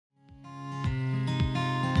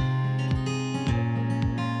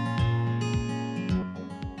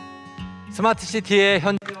스마트시티의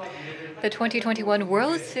현 The 2021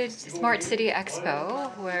 Smart City Expo,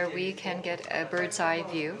 where we can get a bird's eye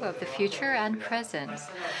view of the future and present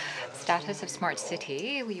status of smart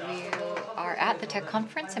city. We are at the tech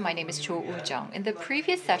conference, and my name is Cho Woo-jung. In the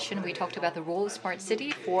previous session, we talked about the role of smart city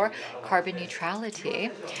for carbon neutrality.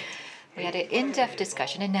 We had an in-depth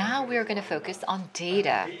discussion, and now we are going to focus on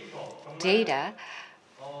data.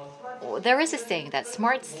 There is a saying that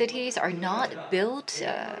smart cities are not built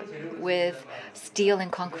with steel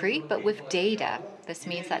and concrete, but with data. This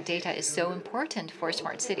means that data is so important for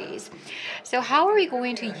smart cities. So how are we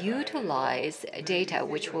going to utilize data,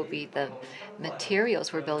 which will be the materials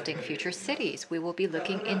for building future cities? We will be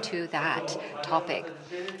looking into that topic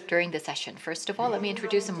during the session. First of all, let me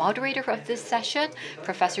introduce the moderator of this session,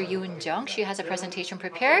 Professor Yoon-jung. She has a presentation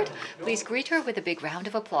prepared. Please greet her with a big round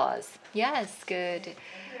of applause. Yes, good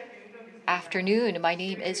afternoon. My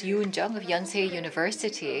name is Yoon-jung of Yonsei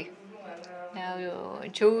University. Now,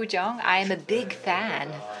 Jo Jung, I am a big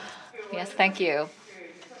fan. Yes, thank you.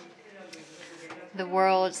 The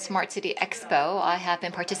World Smart City Expo, I have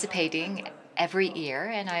been participating every year,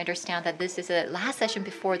 and I understand that this is the last session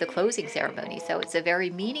before the closing ceremony, so it's a very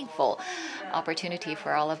meaningful opportunity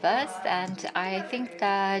for all of us, and I think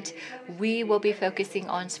that we will be focusing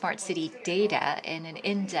on smart city data in an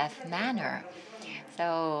in-depth manner.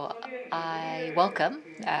 So I welcome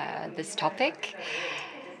this topic,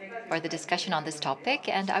 or the discussion on this topic,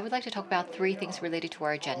 and I would like to talk about three things related to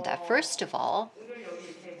our agenda. First of all,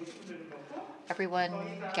 everyone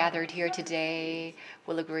gathered here today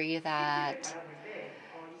will agree that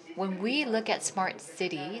when we look at smart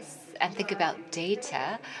cities and think about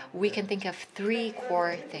data, we can think of three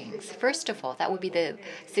core things. First of all, that would be the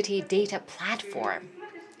city data platform.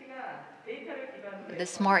 The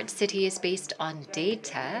smart city is based on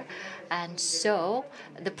data, and so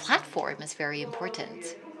the platform is very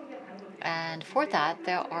important. And for that,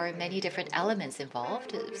 there are many different elements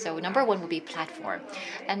involved. So number one would be platform.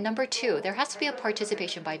 And number two, there has to be a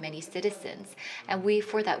participation by many citizens. And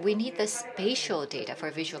for that, we need the spatial data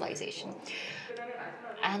for visualization.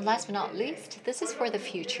 And last but not least, this is for the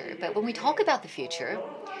future. But when we talk about the future,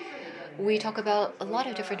 we talk about a lot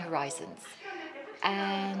of different horizons.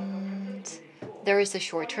 And there is a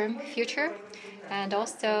short-term future, and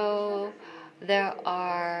also there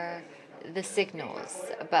are the signals,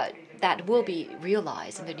 but that will be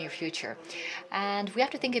realized in the near future. And we have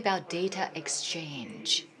to think about data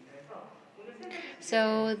exchange.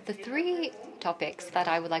 So the three topics that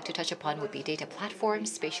I would like to touch upon would be data platform,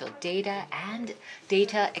 spatial data, and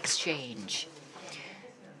data exchange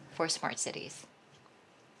for smart cities.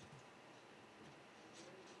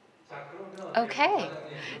 Okay,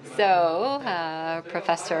 so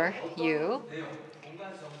Professor Yu,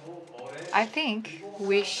 I think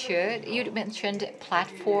you mentioned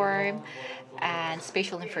platform and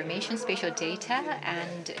spatial information, spatial data,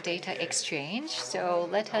 and data exchange. So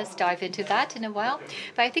let us dive into that in a while.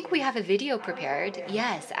 But I think we have a video prepared.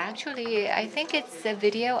 Yes, actually, I think it's a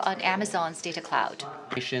video on Amazon's data cloud.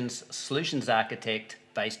 Solutions architect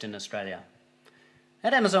based in Australia.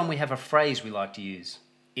 At Amazon, we have a phrase we like to use.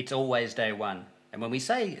 It's always day one. And when we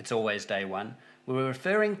say it's always day one, we're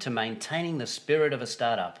referring to maintaining the spirit of a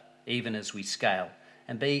startup, even as we scale,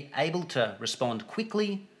 and be able to respond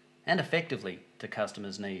quickly and effectively to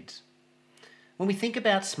customers' needs. When we think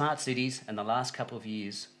about smart cities in the last couple of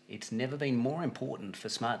years, it's never been more important for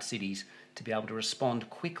smart cities to be able to respond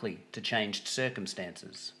quickly to changed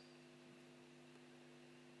circumstances.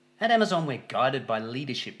 At Amazon, we're guided by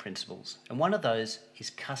leadership principles, and one of those is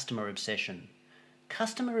customer obsession.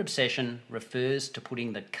 Customer obsession refers to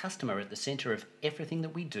putting the customer at the centre of everything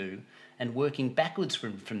that we do and working backwards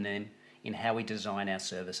from them in how we design our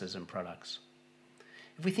services and products.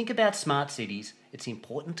 If we think about smart cities, it's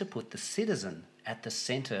important to put the citizen at the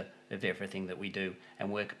centre of everything that we do and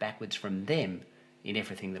work backwards from them in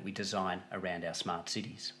everything that we design around our smart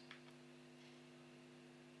cities.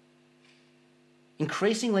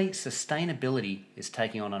 Increasingly, sustainability is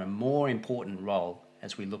taking on a more important role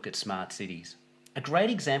as we look at smart cities. A great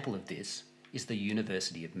example of this is the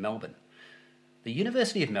University of Melbourne. The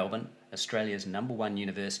University of Melbourne, Australia's #1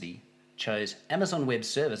 university, chose Amazon Web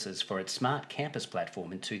Services for its Smart Campus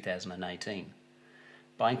platform in 2018.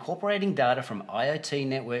 By incorporating data from IoT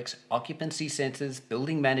networks, occupancy sensors,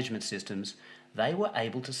 building management systems, they were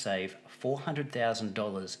able to save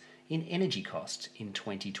 $400,000 in energy costs in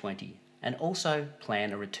 2020 and also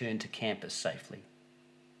plan a return to campus safely.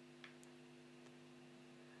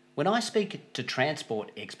 When I speak to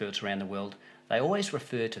transport experts around the world, they always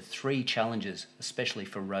refer to three challenges, especially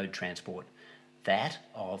for road transport. That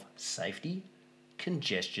of safety,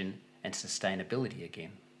 congestion, and sustainability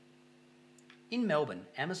again. In Melbourne,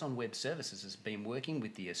 Amazon Web Services has been working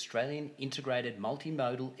with the Australian integrated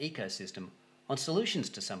multimodal ecosystem on solutions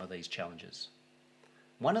to some of these challenges.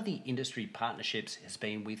 One of the industry partnerships has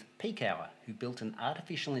been with Peak Hour, who built an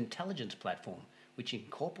artificial intelligence platform which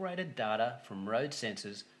incorporated data from road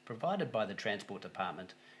sensors provided by the Transport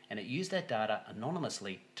Department, and it used that data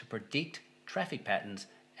anonymously to predict traffic patterns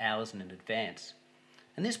hours in advance.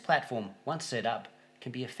 And this platform, once set up,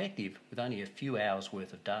 can be effective with only a few hours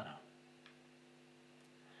worth of data.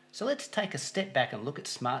 So let's take a step back and look at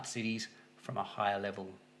smart cities from a higher level.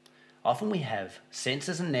 Often we have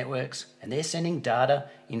sensors and networks, and they're sending data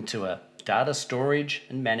into a data storage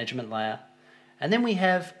and management layer. And then we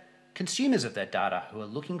have consumers of that data who are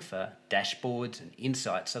looking for dashboards and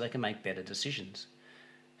insights so they can make better decisions.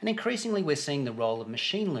 And increasingly we're seeing the role of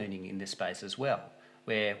machine learning in this space as well,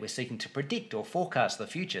 where we're seeking to predict or forecast the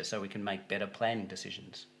future so we can make better planning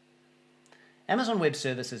decisions. Amazon Web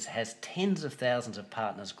Services has tens of thousands of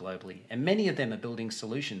partners globally, and many of them are building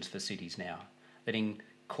solutions for cities now that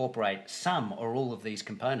incorporate some or all of these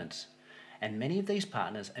components. And many of these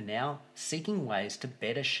partners are now seeking ways to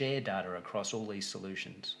better share data across all these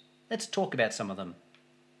solutions. Let's talk about some of them.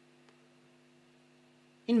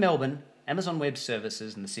 In Melbourne, Amazon Web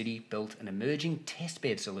Services and the city built an emerging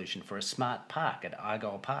testbed solution for a smart park at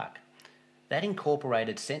Argyle Park. That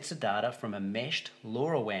incorporated sensor data from a meshed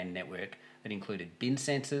LoRaWAN network that included bin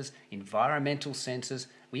sensors, environmental sensors.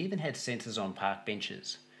 We even had sensors on park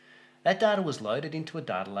benches. That data was loaded into a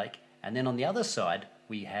data lake, and then on the other side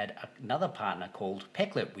we had another partner called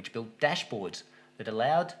Pecklip, which built dashboards that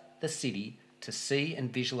allowed the city to see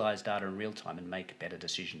and visualise data in real time and make better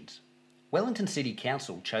decisions. Wellington City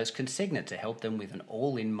Council chose Consegna to help them with an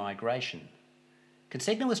all-in migration.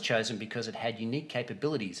 Consegna was chosen because it had unique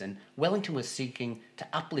capabilities, and Wellington was seeking to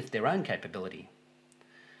uplift their own capability.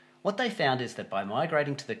 What they found is that by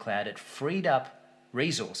migrating to the cloud, it freed up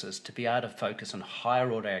resources to be able to focus on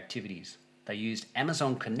higher order activities. They used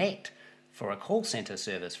Amazon Connect for a call centre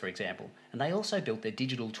service, for example, and they also built their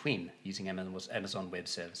digital twin using Amazon Web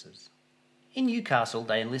Services. In Newcastle,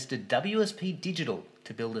 they enlisted WSP Digital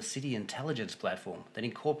to build a city intelligence platform that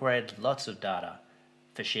incorporated lots of data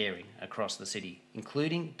for sharing across the city,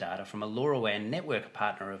 including data from a LoRaWAN network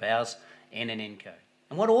partner of ours, NNNCo.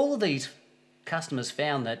 And what all of these customers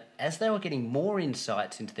found that as they were getting more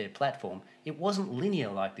insights into their platform, it wasn't linear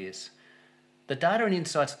like this. The data and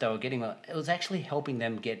insights that they were getting, it was actually helping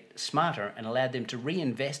them get smarter and allowed them to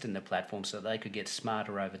reinvest in the platform so they could get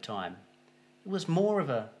smarter over time. It was more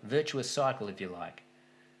of a virtuous cycle, if you like.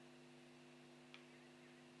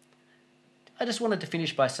 I just wanted to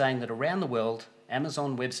finish by saying that around the world,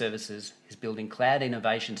 Amazon Web Services is building cloud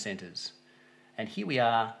innovation centres. And here we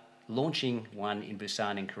are launching one in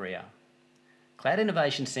Busan in Korea. Cloud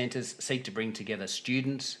innovation centres seek to bring together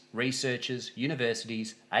students, researchers,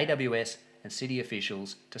 universities, AWS and city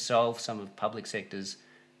officials to solve some of public sector's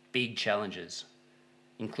big challenges,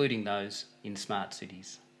 including those in smart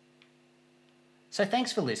cities. So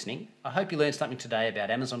thanks for listening. I hope you learned something today about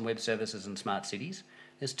Amazon Web Services and smart cities.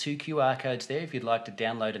 There's 2 QR codes there if you'd like to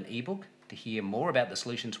download an ebook to hear more about the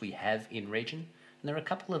solutions we have in region. And there are a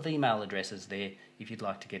couple of email addresses there if you'd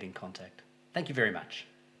like to get in contact. Thank you very much.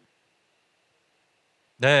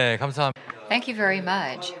 네, 감사합니다. Thank you very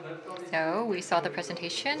much. So we saw the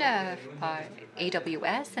presentation of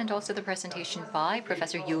AWS and also the presentation by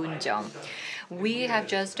Professor Yoon Jung. We have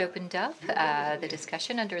just opened up the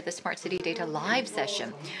discussion under the Smart City Data Live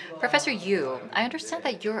session. Professor Yu, I understand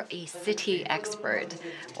that you're a city expert,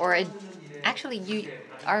 or actually you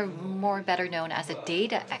are more better known as a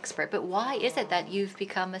data expert, but why is it that you've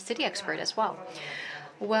become a city expert as well?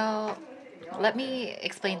 Well, let me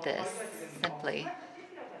explain this simply.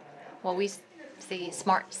 Well, we say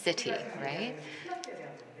smart city, right?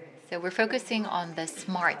 So we're focusing on the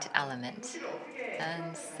smart element.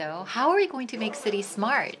 And so how are we going to make cities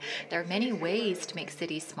smart? There are many ways to make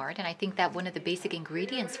cities smart, and I think that one of the basic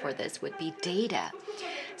ingredients for this would be data.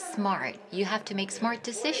 Smart. You have to make smart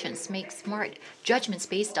decisions, make smart judgments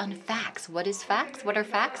based on facts. What is facts? What are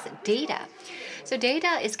facts? Data. So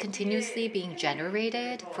data is continuously being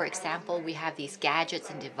generated. For example, we have these gadgets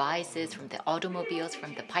and devices from the automobiles,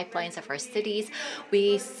 from the pipelines of our cities.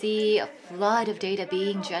 We see a flood of data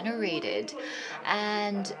being generated.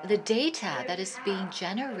 And the data that is being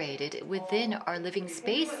generated within our living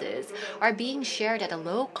spaces are being shared at a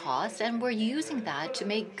low cost, and we're using that to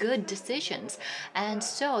make good decisions. And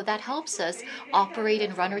so that helps us operate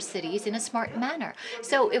and run our cities in a smart manner.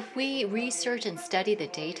 So if we research and study the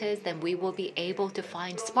data, then we will be able to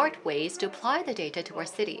find smart ways to apply the data to our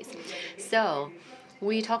cities. So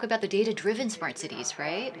we talk about the data-driven smart cities,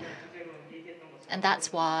 right? And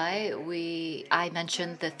that's why I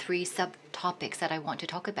mentioned the 3 subtopics that I want to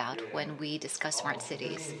talk about when we discuss smart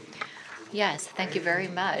cities. Yes, thank you very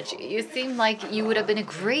much. You seem like you would have been a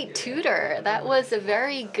great tutor. That was a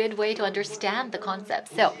very good way to understand the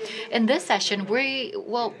concept. So, in this session, we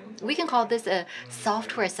can call this a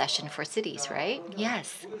software session for cities, right?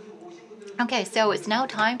 Yes. Okay, so it's now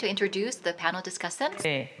time to introduce the panel discussants.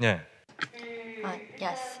 네.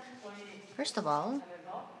 Yes. First of all,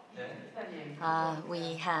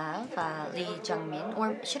 we have Lee Jung-min,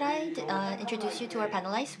 or should I introduce you to our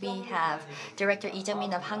panelists? We have Director Lee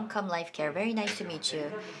Jung-min of Hancom Life Care. Very nice to meet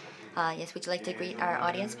you. Yes, would you like to greet our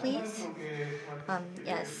audience, please?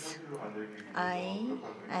 Yes, I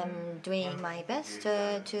am doing my best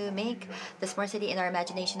to make the smart city in our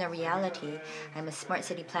imagination a reality. I'm a smart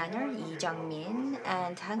city planner, Lee Jung-min,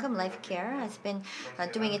 and Hancom Life Care has been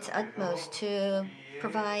doing its utmost to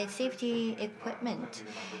provide safety equipment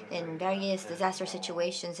in various disaster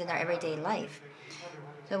situations in our everyday life.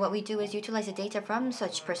 So what we do is utilize the data from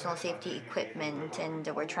such personal safety equipment, and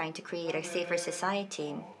we're trying to create a safer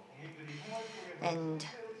society. And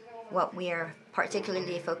what we are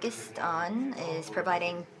particularly focused on is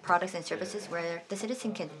providing products and services where the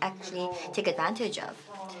citizen can actually take advantage of.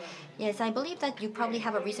 Yes, I believe that you probably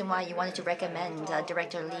have a reason why you wanted to recommend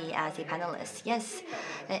Director Lee as a panelist. Yes,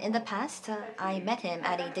 in the past, I met him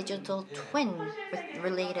at a digital twin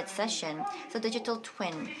related session. So digital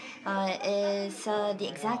twin is the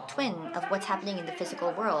exact twin of what's happening in the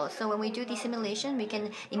physical world. So when we do the simulation, we can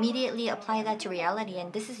immediately apply that to reality,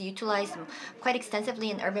 and this is utilized quite extensively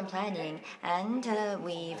in urban planning. And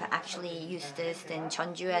we've actually used this in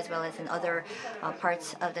Jeonju as well as in other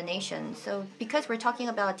parts of the nation. So because we're talking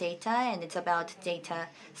about data, and it's about data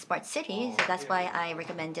smart cities, so that's why I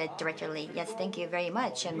recommended Director Lee. Yes, thank you very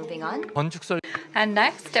much. And moving on. And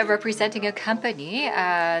next, representing a company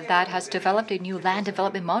that has developed a new land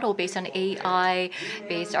development model based on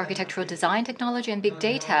AI-based architectural design technology and big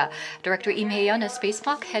data, Director Im Hae-yeon of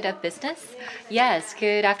Spacewalk, Head of Business. Yes,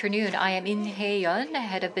 good afternoon. I am Im Hae-yeon,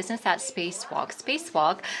 Head of Business at Spacewalk.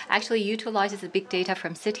 Spacewalk actually utilizes the big data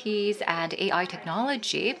from cities and AI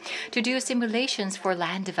technology to do simulations for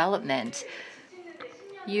land development.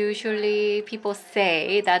 Usually, people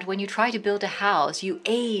say that when you try to build a house, you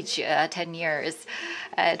age 10 years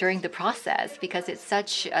during the process because it's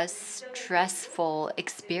such a stressful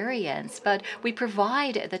experience. But we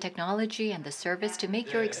provide the technology and the service to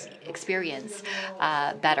make your experience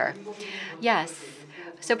better. Yes.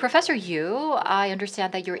 So, Professor Yu, I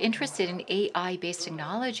understand that you're interested in AI-based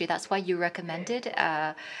technology. That's why you recommended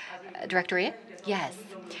Director Lee? Yes.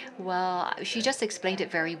 Well, she just explained it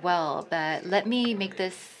very well, but let me make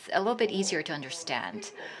this a little bit easier to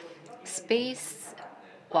understand.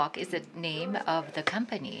 Spacewalk is the name of the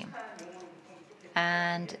company.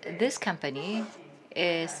 And this company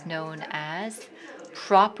is known as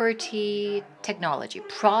Property Technology,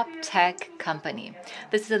 Prop Tech Company.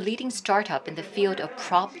 This is a leading startup in the field of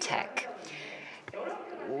prop tech.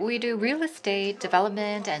 We do real estate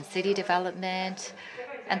development and city development,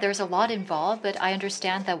 and there's a lot involved, but I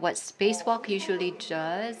understand that what Spacewalk usually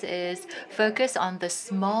does is focus on the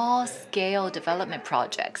small-scale development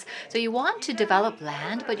projects. So you want to develop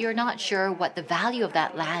land, but you're not sure what the value of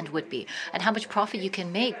that land would be and how much profit you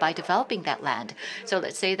can make by developing that land. So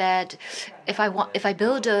let's say that if I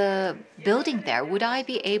build a building there, would I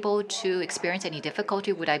be able to experience any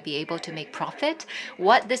difficulty? Would I be able to make profit?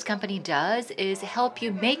 What this company does is help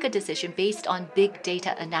you make a decision based on big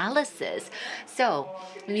data analysis. So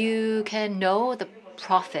you can know the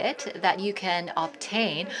profit that you can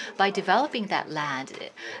obtain by developing that land.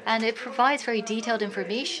 And it provides very detailed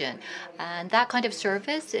information. And that kind of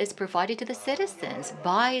service is provided to the citizens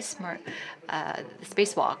by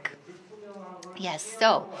Spacewalk. Yes,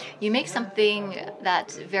 so you make something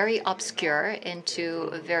that's very obscure into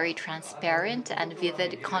very transparent and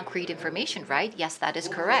vivid concrete information, right? Yes, that is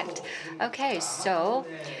correct. Okay, so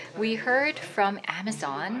we heard from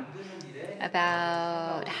Amazon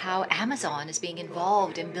about how Amazon is being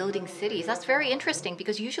involved in building cities. That's very interesting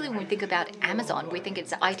because usually when we think about Amazon, we think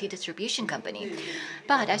it's an IT distribution company.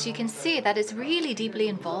 But as you can see, that is really deeply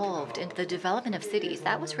involved in the development of cities.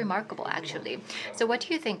 That was remarkable, actually. So what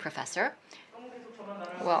do you think, Professor?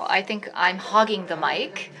 Well, I think I'm hogging the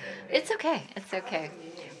mic. It's okay. It's okay.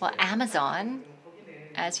 Well, Amazon,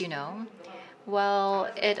 as you know, well,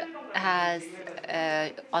 it has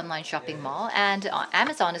online shopping mall, and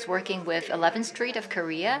Amazon is working with 11th Street of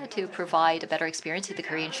Korea to provide a better experience to the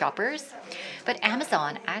Korean shoppers. But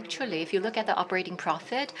Amazon, actually, if you look at the operating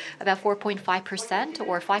profit, about 4.5%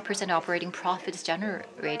 or 5% operating profit is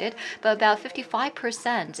generated, but about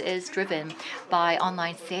 55% is driven by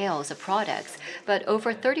online sales of products. But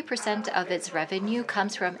over 30% of its revenue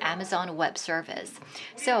comes from Amazon Web Service.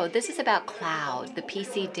 So this is about cloud. The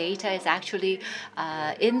PC data is actually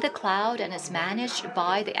in the cloud and is managed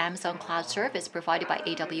by the Amazon Cloud Service provided by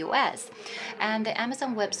AWS. And the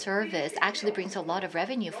Amazon Web Service actually brings a lot of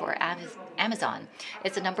revenue for Amazon.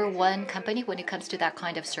 It's the #1 company when it comes to that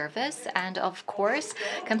kind of service. And of course,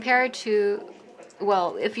 compared to,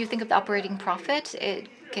 well, if you think of the operating profit, it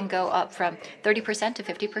can go up from 30% to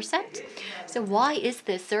 50%. So why is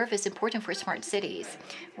this service important for smart cities?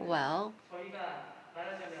 Well,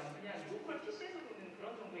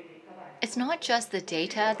 it's not just the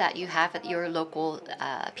data that you have at your local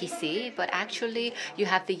PC, but actually you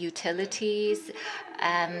have the utilities.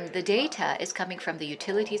 The data is coming from the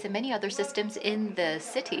utilities and many other systems in the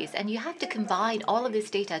cities. And you have to combine all of this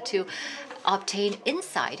data to obtain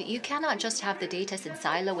insight. You cannot just have the data in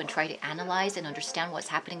silo and try to analyze and understand what's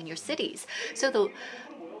happening in your cities. So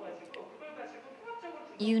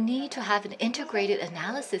you need to have an integrated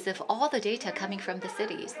analysis of all the data coming from the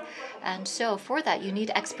cities. And so for that, you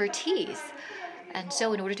need expertise. And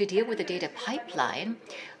so in order to deal with the data pipeline,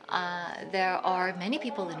 there are many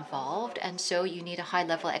people involved. And so you need a high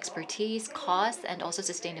level of expertise, cost, and also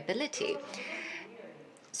sustainability.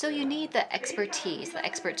 So you need the expertise, the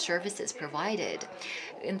expert services provided.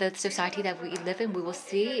 In the society that we live in, we will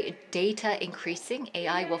see data increasing,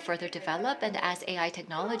 AI will further develop, and as AI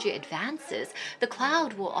technology advances, the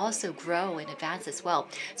cloud will also grow and advance as well.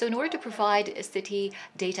 So in order to provide city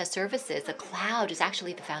data services, the cloud is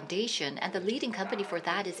actually the foundation, and the leading company for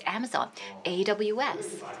that is Amazon,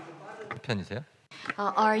 AWS. 편이세요?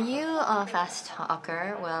 Are you a fast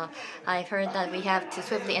talker? Well, I've heard that we have to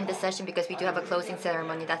swiftly end the session because we do have a closing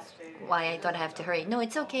ceremony. That's why I thought I have to hurry. No,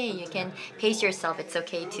 it's okay. You can pace yourself. It's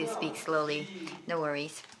okay to speak slowly. No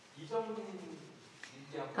worries.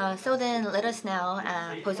 So then let us now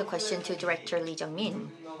pose a question to Director Lee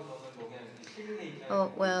Jung-min.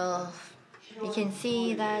 Oh, well, you can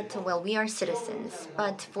see that, well, we are citizens,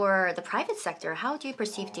 but for the private sector, how do you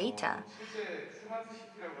perceive data?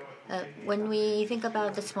 When we think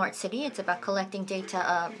about the smart city, it's about collecting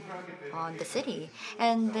data on the city.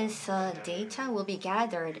 And this data will be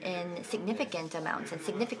gathered in significant amounts and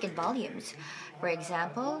significant volumes. For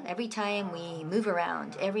example, every time we move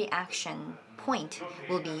around, every action point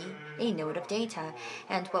will be a node of data.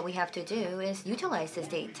 And what we have to do is utilize this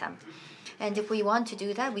data. And if we want to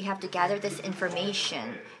do that, we have to gather this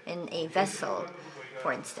information in a vessel,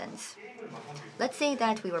 for instance. Let's say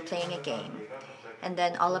that we were playing a game, and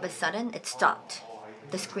then all of a sudden it stopped.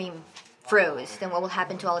 The screen froze. Then what will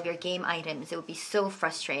happen to all of your game items? It would be so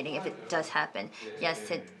frustrating if it does happen.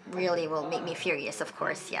 Yes, it really will make me furious, of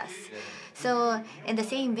course, yes. So in the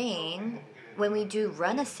same vein, when we do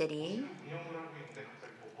run a city,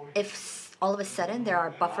 if all of a sudden there are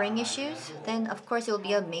buffering issues, then of course it will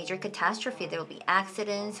be a major catastrophe. There will be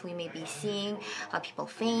accidents, we may be seeing people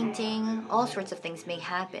fainting, all sorts of things may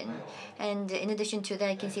happen. And in addition to that,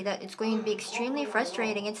 I can see that it's going to be extremely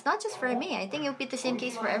frustrating. It's not just for me, I think it will be the same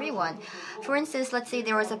case for everyone. For instance, let's say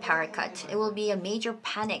there was a power cut. It will be a major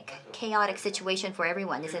panic, chaotic situation for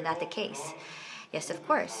everyone. Isn't that the case? Yes, of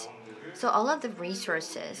course. So all of the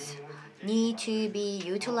resources need to be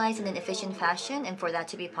utilized in an efficient fashion, and for that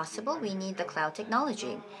to be possible, we need the cloud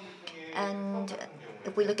technology. And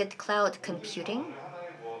if we look at cloud computing,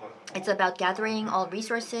 it's about gathering all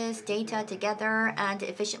resources, data together, and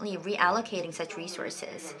efficiently reallocating such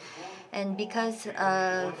resources. And because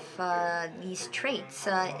of these traits,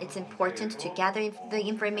 it's important to gather the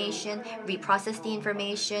information, reprocess the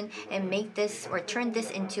information, and make this or turn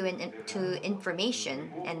this into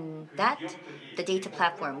information. And that the data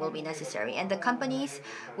platform will be necessary. And the companies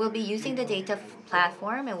will be using the data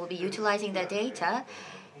platform and will be utilizing the data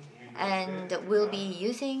and will be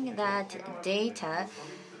using that data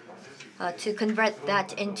to convert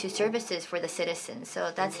that into services for the citizens.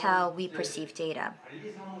 So that's how we perceive data.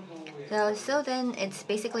 So then it's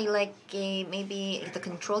basically like maybe the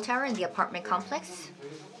control tower in the apartment complex.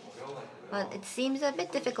 It seems a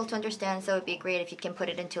bit difficult to understand, so it'd be great if you can put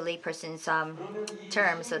it into layperson's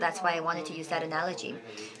terms. So that's why I wanted to use that analogy.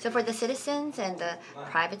 So for the citizens and the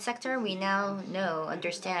private sector, we now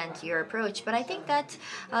understand your approach. But I think that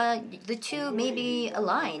the two may be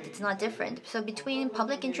aligned. It's not different. So between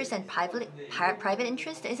public interest and private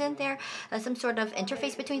interest, isn't there some sort of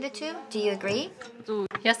interface between the two? Do you agree?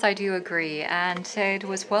 Yes, I do agree. And it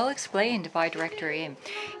was well explained by Director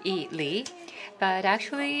E. Lee. But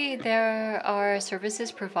actually, there are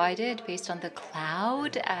services provided based on the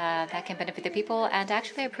cloud that can benefit the people. And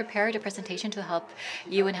actually, I prepared a presentation to help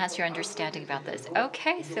you enhance your understanding about this.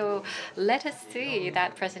 Okay, so let us see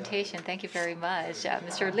that presentation. Thank you very much.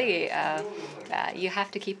 Mr. Lee, you have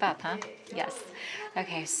to keep up, huh? Yes.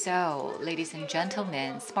 Okay, so ladies and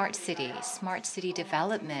gentlemen, smart city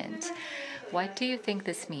development. What do you think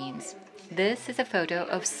this means? This is a photo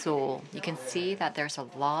of Seoul. You can see that there's a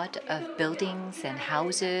lot of buildings and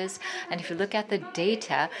houses. And if you look at the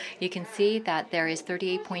data, you can see that there is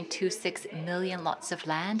 38.26 million lots of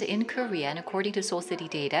land in Korea. And according to Seoul City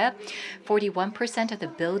data, 41% of the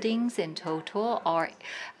buildings in total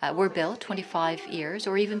were built 25 years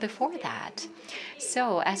or even before that.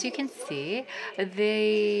 So as you can see,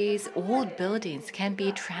 these old buildings can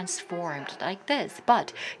be transformed like this.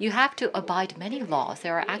 But you have to abide many laws.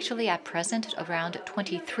 There are actually at present around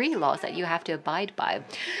 23 laws that you have to abide by.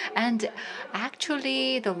 And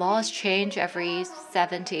actually, the laws change every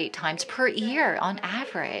 7 to 8 times per year on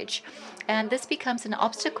average. And this becomes an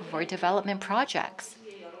obstacle for development projects.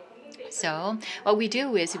 So what we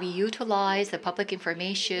do is we utilize the public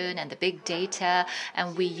information and the big data,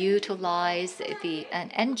 and we utilize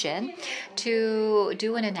an engine to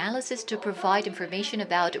do an analysis to provide information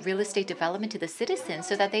about real estate development to the citizens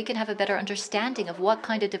so that they can have a better understanding of what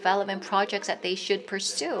kind of development projects that they should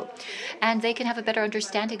pursue. And they can have a better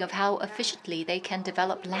understanding of how efficiently they can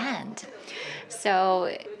develop land.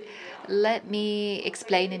 So let me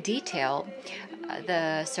explain in detail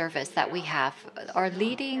the service that we have. Our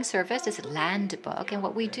leading service is Landbook, and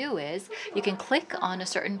what we do is you can click on a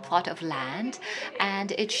certain plot of land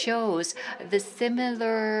and it shows the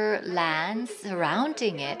similar lands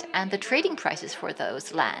surrounding it and the trading prices for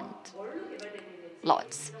those land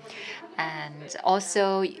lots. And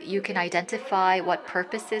also you can identify what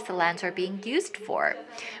purposes the lands are being used for,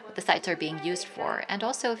 what the sites are being used for. And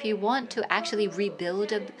also if you want to actually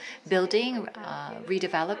rebuild a building,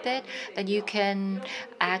 redevelop it, then you can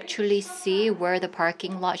actually see where the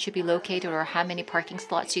parking lot should be located or how many parking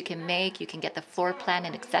slots you can make. You can get the floor plan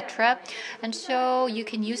and etc. And so you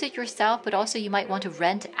can use it yourself, but also you might want to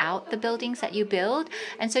rent out the buildings that you build.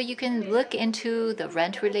 And so you can look into the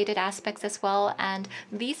rent related aspects as well. And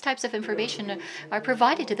these types of information are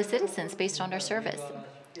provided to the citizens based on our service.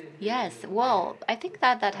 Yes, well, I think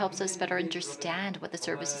that helps us better understand what the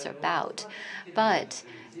service is about. But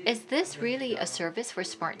is this really a service for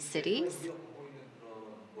smart cities?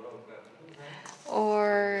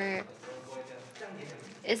 Or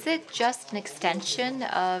is it just an extension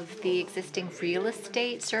of the existing real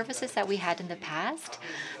estate services that we had in the past?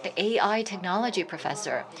 The AI technology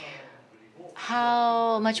professor,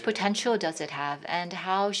 how much potential does it have, and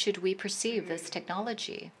how should we perceive this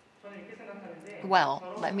technology? Well,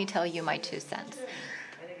 let me tell you my 2 cents.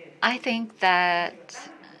 I think that,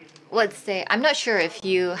 let's say, I'm not sure if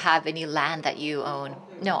you have any land that you own.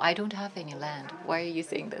 No, I don't have any land. Why are you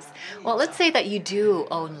saying this? Well, let's say that you do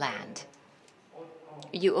own land.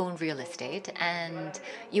 You own real estate and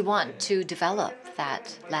you want to develop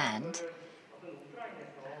that land.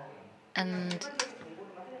 And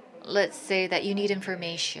let's say that you need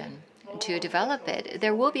information to develop it.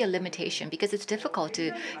 There will be a limitation because it's difficult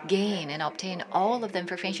to gain and obtain all of the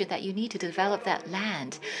information that you need to develop that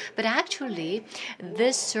land. But actually,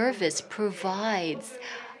 this service provides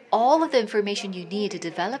all of the information you need to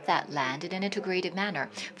develop that land in an integrated manner.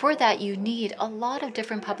 For that, you need a lot of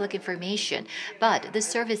different public information, but the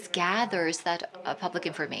service gathers that public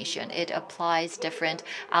information. It applies different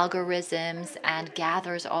algorithms and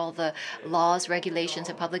gathers all the laws, regulations,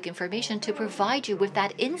 and public information to provide you with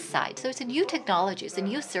that insight. So it's a new technology, it's a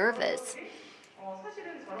new service.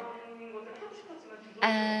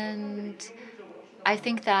 And I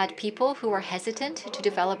think that people who are hesitant to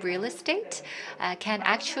develop real estate can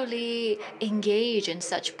actually engage in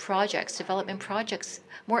such projects, development projects,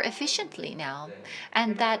 more efficiently now.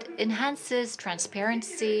 And that enhances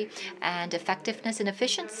transparency and effectiveness and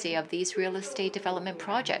efficiency of these real estate development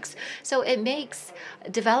projects. So it makes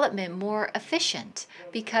development more efficient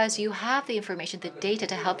because you have the information, the data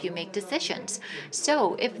to help you make decisions.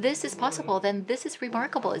 So if this is possible, then this is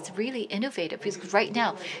remarkable. It's really innovative because right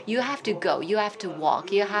now you have to go, you have to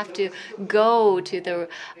walk. You have to go to the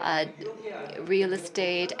real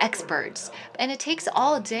estate experts. And it takes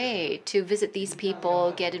all day to visit these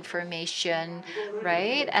people, get information,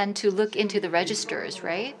 right? And to look into the registers,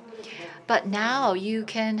 right? But now you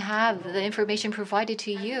can have the information provided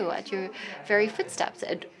to you at your very footsteps,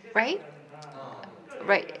 right?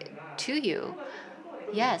 Right to you.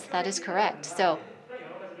 Yes, that is correct. So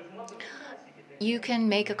you can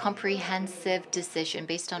make a comprehensive decision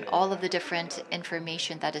based on all of the different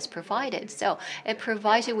information that is provided. So it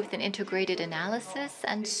provides you with an integrated analysis,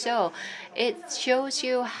 and so it shows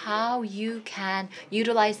you how you can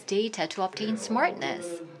utilize data to obtain smartness.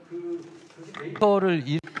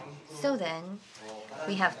 So then,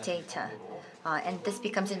 we have data, and this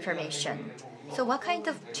becomes information. So what kind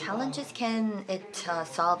of challenges can it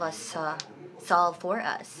solve for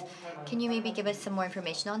us? Can you maybe give us some more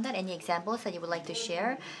information on that? Any examples that you would like to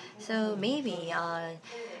share? So maybe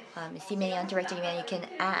Ms. Imeyan, Director Imeyan, you can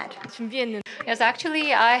add. Yes,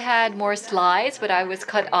 actually, I had more slides, but I was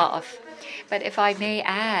cut off. But if I may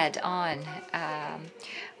add on,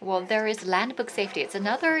 well, there is land book safety. It's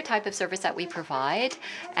another type of service that we provide.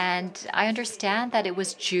 And I understand that it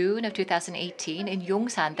was June of 2018 in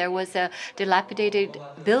Yongsan, there was a dilapidated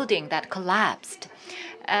building that collapsed.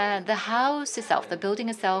 The house itself, the building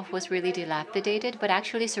itself was really dilapidated, but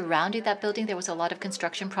actually surrounding that building, there was a lot of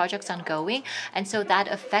construction projects ongoing. And so that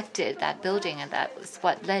affected that building, and that was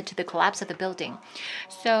what led to the collapse of the building.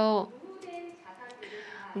 So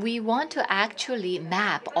we want to actually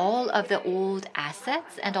map all of the old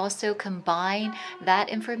assets and also combine that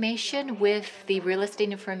information with the real estate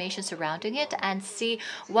information surrounding it and see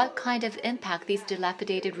what kind of impact these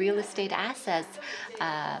dilapidated real estate assets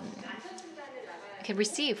can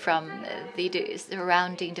receive from the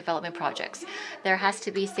surrounding development projects. There has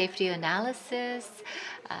to be safety analysis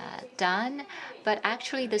done, but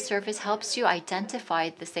actually the service helps you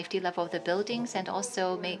identify the safety level of the buildings and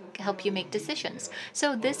also help you make decisions.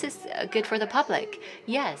 So this is good for the public.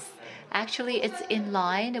 Yes, actually it's in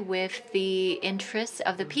line with the interests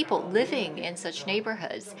of the people living in such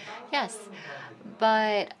neighborhoods. Yes,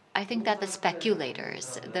 but I think that the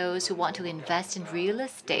speculators, those who want to invest in real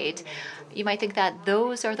estate, you might think that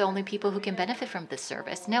those are the only people who can benefit from this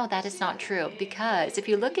service. No, that is not true, because if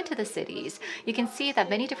you look into the cities, you can see that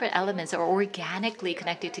many different elements are organically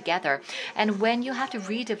connected together. And when you have to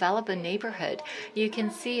redevelop a neighborhood, you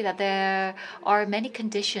can see that there are many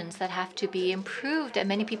conditions that have to be improved, and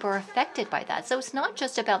many people are affected by that. So it's not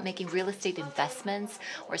just about making real estate investments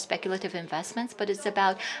or speculative investments, but it's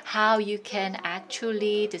about how you can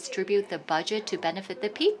actually distribute the budget to benefit the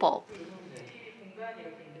people.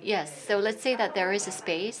 Yes, so let's say that there is a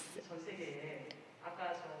space,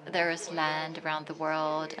 there is land around the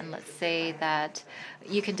world, and let's say that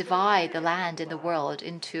you can divide the land in the world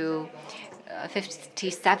into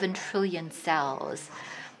 57 trillion cells.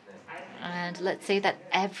 And let's say that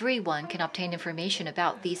everyone can obtain information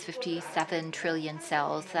about these 57 trillion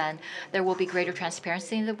cells, then there will be greater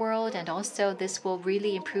transparency in the world, and also this will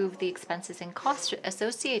really improve the expenses and costs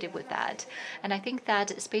associated with that. And I think that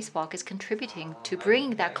Spacewalk is contributing to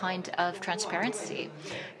bringing that kind of transparency.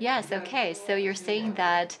 Yes, okay, so you're saying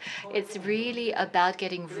that it's really about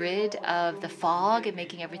getting rid of the fog and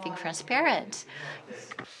making everything transparent.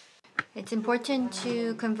 It's important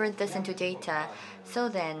to convert this into data. So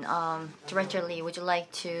then, Director Lee, would you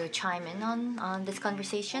like to chime in on this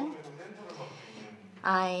conversation?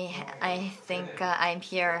 I think I'm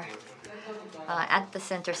here at the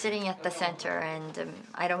center, sitting at the center, and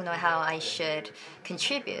I don't know how I should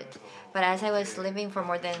contribute. But as I was living for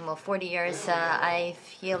more than 40 years, I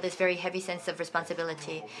feel this very heavy sense of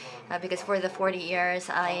responsibility because for the 40 years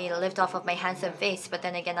I lived off of my hands and face, but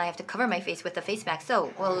then again I have to cover my face with a face mask.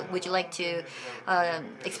 So, well, would you like to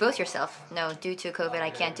expose yourself? No, due to COVID I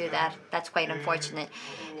can't do that. That's quite unfortunate.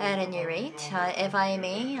 At any rate, if I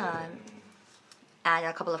may add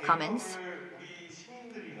a couple of comments.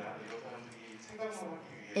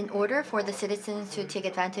 In order for the citizens to take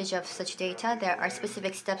advantage of such data, there are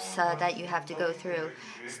specific steps that you have to go through.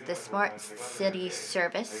 The Smart City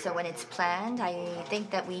Service, so when it's planned, I think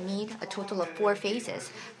that we need a total of 4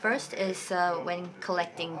 phases. First is when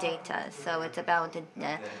collecting data. So it's about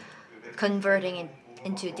converting it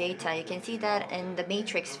into data. You can see that in the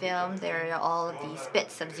Matrix film, there are all of these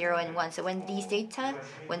bits of 0 and 1. So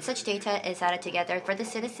when such data is added together for the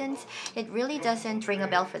citizens, it really doesn't ring a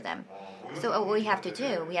bell for them. So what we have to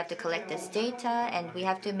do, we have to collect this data and we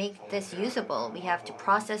have to make this usable. We have to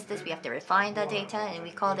process this, we have to refine the data, and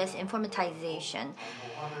we call this informatization.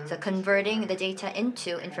 So converting the data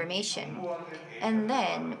into information. And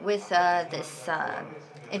then with this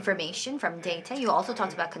information from data. You also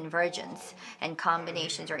talked about convergence and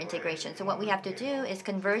combinations or integration. So what we have to do is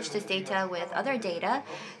converge this data with other data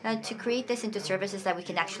to create this into services that we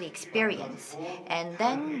can actually experience. And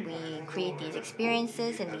then we create these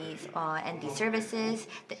experiences and these services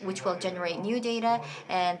which will generate new data,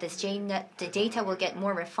 and the data will get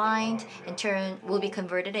more refined, in turn will be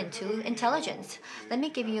converted into intelligence. Let me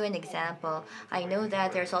give you an example. I know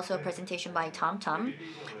that there's also a presentation by TomTom,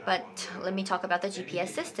 but let me talk about the GPS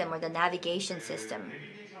system or the navigation system.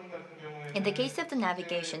 In the case of the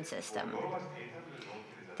navigation system,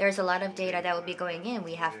 there's a lot of data that will be going in.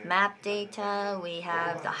 We have map data, we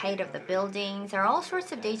have the height of the buildings. There are all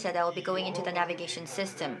sorts of data that will be going into the navigation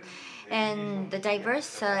system. And the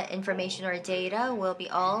diverse information or data will be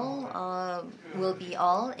all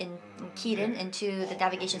keyed into the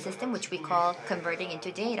navigation system, which we call converting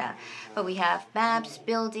into data. But we have maps,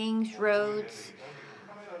 buildings, roads,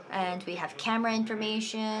 and we have camera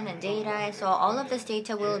information and data. So all of this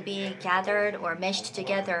data will be gathered or meshed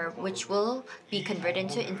together, which will be converted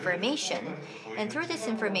into information. And through this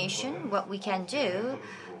information, what we can do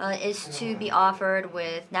is to be offered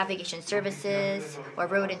with navigation services or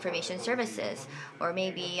road information services, or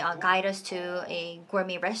maybe guide us to a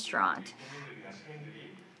gourmet restaurant.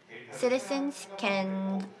 Citizens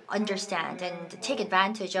can understand and take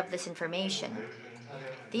advantage of this information.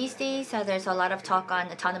 These days, there's a lot of talk on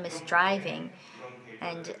autonomous driving,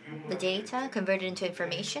 and the data converted into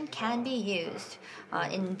information can be used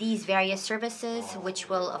in these various services, which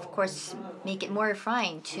will, of course, make it more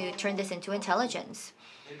refined to turn this into intelligence.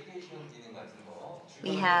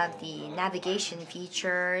 We have the navigation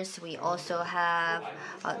features. We also have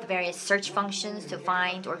the various search functions to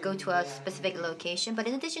find or go to a specific location. But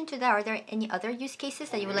in addition to that, are there any other use cases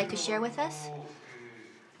that you would like to share with us?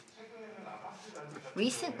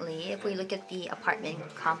 Recently, if we look at the apartment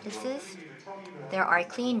complexes, there are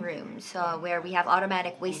clean rooms where we have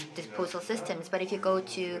automatic waste disposal systems. But if you go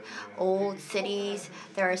to old cities,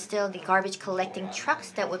 there are still the garbage collecting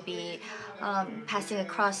trucks that would be passing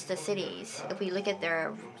across the cities. If we look at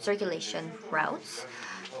their circulation routes,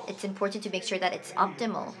 it's important to make sure that it's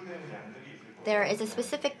optimal. There is a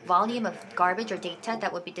specific volume of garbage or data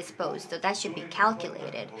that would be disposed, so that should be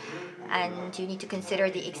calculated. And you need to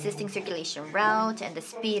consider the existing circulation route and the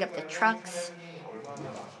speed of the trucks.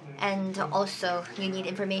 And also, you need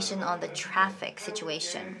information on the traffic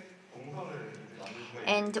situation.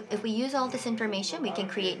 And if we use all this information, we can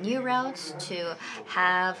create new routes to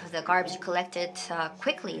have the garbage collected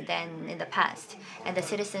quickly than in the past. And the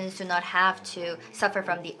citizens do not have to suffer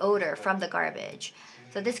from the odor from the garbage.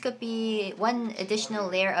 So this could be one additional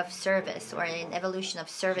layer of service or an evolution of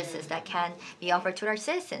services that can be offered to our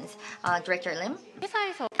citizens. Director Lim?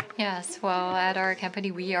 Yes, well, at our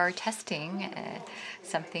company, we are testing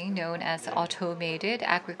something known as automated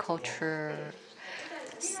agriculture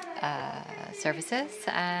services.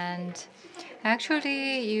 And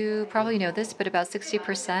actually, you probably know this, but about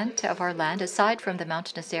 60% of our land, aside from the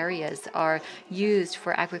mountainous areas, are used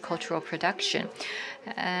for agricultural production.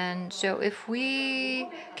 And so if we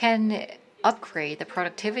can upgrade the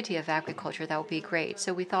productivity of agriculture, that would be great.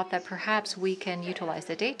 So we thought that perhaps we can utilize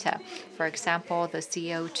the data. For example, the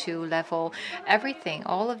CO2 level, everything,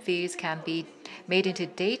 all of these can be made into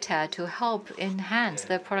data to help enhance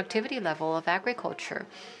the productivity level of agriculture.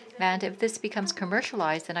 And if this becomes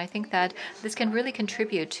commercialized, then I think that this can really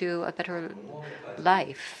contribute to a better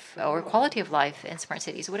life or quality of life in smart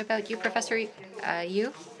cities. What about you, Professor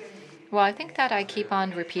Yu? Well, I think that I keep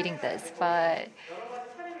on repeating this, but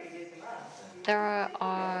there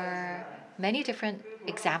are many different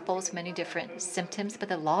examples, many different symptoms, but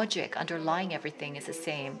the logic underlying everything is the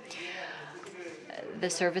same. The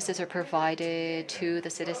services are provided to the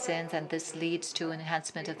citizens, and this leads to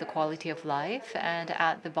enhancement of the quality of life. And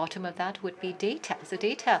at the bottom of that would be data. So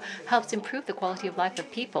data helps improve the quality of life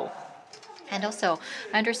of people. And also,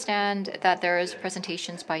 I understand that there is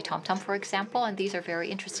presentations by TomTom, for example, and these are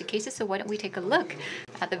very interesting cases. So why don't we take a look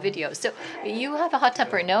at the video? So you have a hot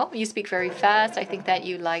temper, no? You speak very fast. I think that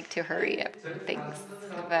you like to hurry up things.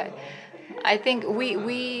 But I think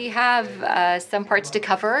we have some parts to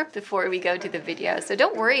cover before we go to the video. So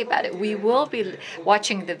don't worry about it. We will be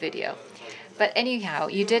watching the video. But anyhow,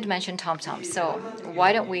 you did mention TomTom. So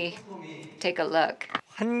why don't we take a look?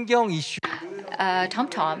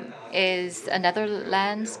 TomTom is a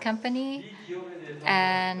Netherlands company,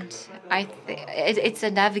 and it's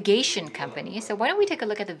a navigation company. So why don't we take a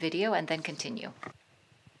look at the video and then continue?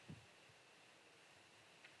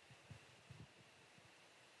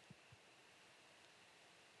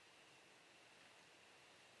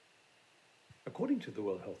 According to the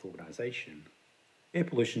World Health Organization, Air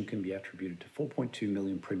pollution can be attributed to 4.2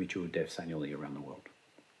 million premature deaths annually around the world.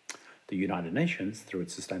 The United Nations, through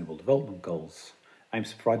its Sustainable Development Goals,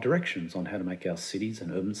 aims to provide directions on how to make our cities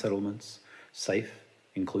and urban settlements safe,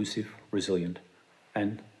 inclusive, resilient,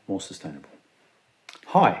 and more sustainable.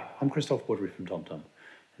 Hi, I'm Christophe Watery from TomTom,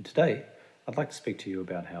 and today I'd like to speak to you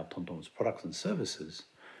about how TomTom's products and services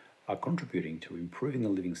are contributing to improving the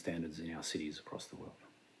living standards in our cities across the world.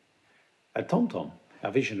 At TomTom,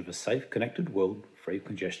 our vision of a safe, connected world free of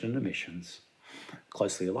congestion and emissions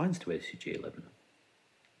closely aligns to SDG 11.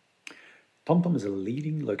 TomTom is a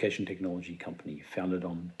leading location technology company founded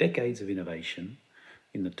on decades of innovation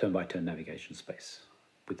in the turn-by-turn navigation space,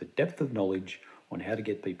 with a depth of knowledge on how to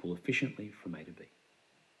get people efficiently from A to B.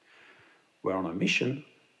 We're on a mission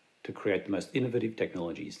to create the most innovative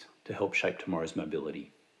technologies to help shape tomorrow's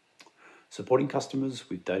mobility, supporting customers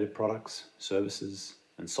with data products, services,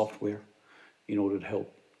 and software in order to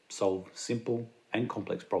help solve simple and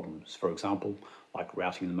complex problems, for example, like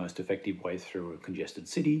routing the most effective way through a congested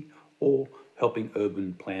city or helping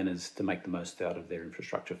urban planners to make the most out of their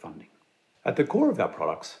infrastructure funding. At the core of our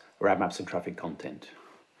products are our maps and traffic content,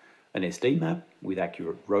 an SD map with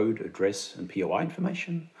accurate road, address, and POI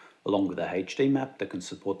information, along with a HD map that can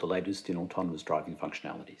support the latest in autonomous driving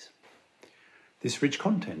functionalities. This rich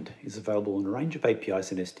content is available in a range of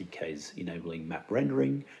APIs and SDKs, enabling map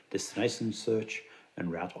rendering, destination search,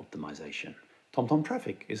 and route optimization. TomTom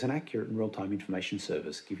Traffic is an accurate and real-time information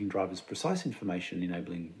service, giving drivers precise information,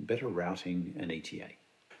 enabling better routing and ETA.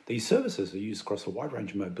 These services are used across a wide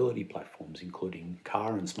range of mobility platforms, including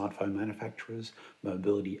car and smartphone manufacturers,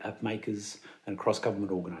 mobility app makers, and across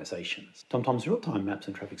government organisations. TomTom's real-time maps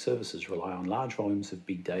and traffic services rely on large volumes of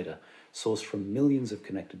big data sourced from millions of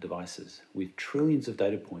connected devices, with trillions of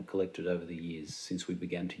data points collected over the years since we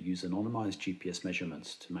began to use anonymised GPS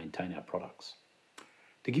measurements to maintain our products.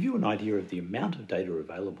 To give you an idea of the amount of data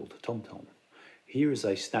available to TomTom, here is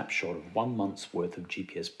a snapshot of 1 month's worth of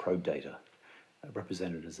GPS probe data,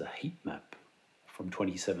 represented as a heat map from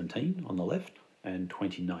 2017 on the left and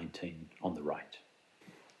 2019 on the right.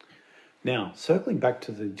 Now, circling back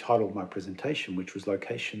to the title of my presentation, which was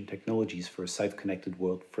Location Technologies for a Safe Connected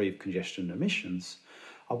World Free of Congestion and Emissions,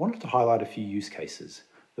 I wanted to highlight a few use cases.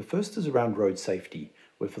 The first is around road safety,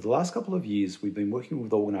 where for the last couple of years we've been working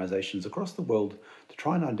with organisations across the world to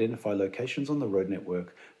try and identify locations on the road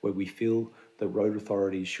network where we feel that road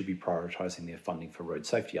authorities should be prioritising their funding for road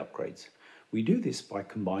safety upgrades. We do this by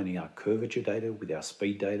combining our curvature data with our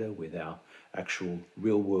speed data with our actual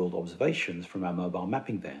real-world observations from our mobile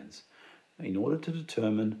mapping vans in order to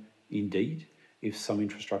determine, indeed, if some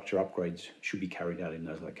infrastructure upgrades should be carried out in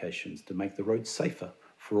those locations to make the roads safer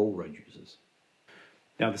for all road users.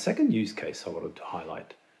 Now, the second use case I wanted to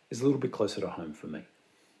highlight is a little bit closer to home for me.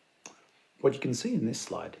 What you can see in this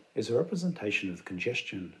slide is a representation of the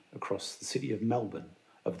congestion across the city of Melbourne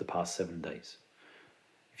over the past 7 days.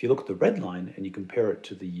 If you look at the red line and you compare it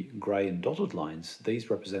to the grey and dotted lines, these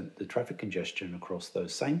represent the traffic congestion across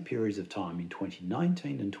those same periods of time in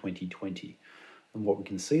 2019 and 2020. And what we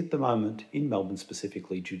can see at the moment in Melbourne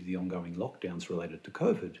specifically due to the ongoing lockdowns related to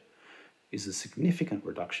COVID is a significant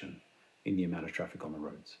reduction in the amount of traffic on the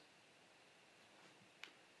roads.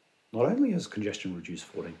 Not only has congestion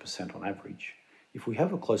reduced 14% on average, if we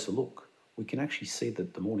have a closer look, we can actually see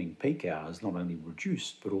that the morning peak hour is not only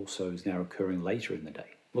reduced, but also is now occurring later in the day.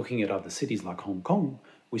 Looking at other cities like Hong Kong,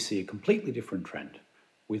 we see a completely different trend,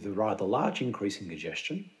 with a rather large increase in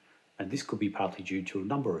congestion, and this could be partly due to a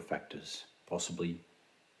number of factors, possibly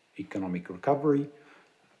economic recovery,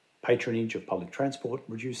 patronage of public transport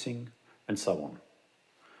reducing, and so on.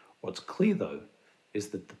 What's clear though is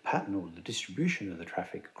that the pattern or the distribution of the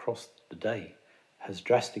traffic across the day has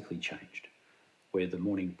drastically changed, where the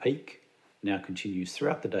morning peak now continues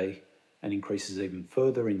throughout the day and increases even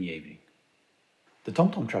further in the evening. The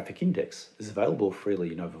TomTom Traffic Index is available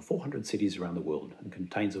freely in over 400 cities around the world and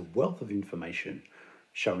contains a wealth of information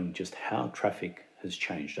showing just how traffic has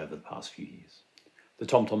changed over the past few years. The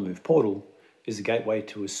TomTom Move portal is a gateway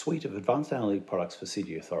to a suite of advanced analytic products for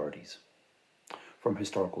city authorities. From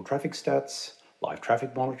historical traffic stats, live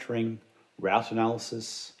traffic monitoring, route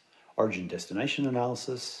analysis, origin destination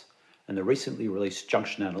analysis, and the recently released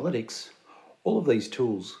junction analytics, all of these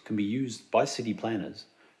tools can be used by city planners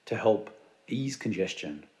to help ease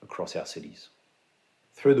congestion across our cities.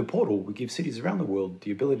 Through the portal, we give cities around the world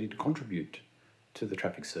the ability to contribute to the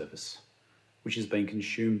traffic service, which is being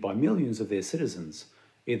consumed by millions of their citizens,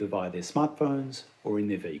 either via their smartphones or in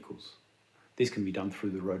their vehicles. This can be done through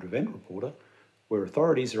the Road Event Reporter, where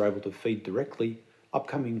authorities are able to feed directly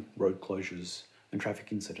upcoming road closures and traffic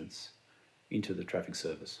incidents into the traffic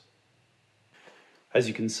service. As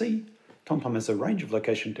you can see, TomTom has a range of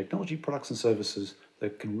location technology products and services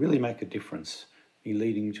that can really make a difference in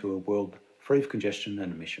leading to a world free of congestion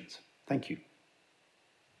and emissions. Thank you.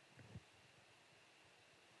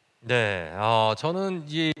 네, 저는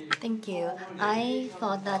이 Thank you. I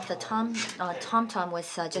thought that the TomTom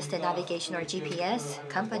was just a navigation or GPS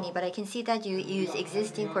company, but I can see that you use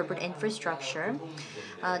existing corporate infrastructure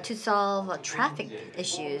to solve traffic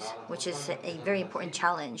issues, which is a very important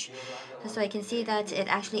challenge. So I can see that it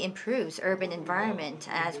actually improves urban environment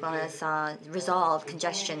as well as resolve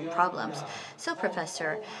congestion problems. So,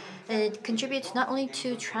 Professor, it contributes not only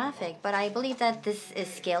to traffic, but I believe that this is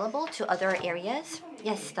scalable to other areas.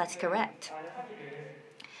 Yes, that's correct.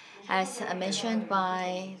 As mentioned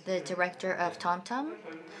by the director of TomTom,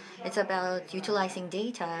 it's about utilizing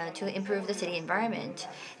data to improve the city environment.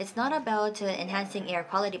 It's not about enhancing air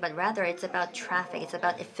quality, but rather it's about traffic, it's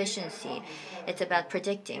about efficiency, it's about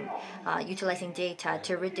predicting, utilizing data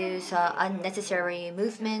to reduce unnecessary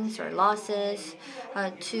movements or losses,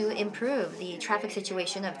 to improve the traffic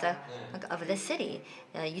situation of the city,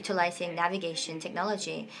 utilizing navigation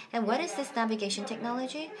technology. And what is this navigation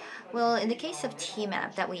technology? Well, in the case of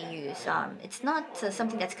TMAP that we use, it's not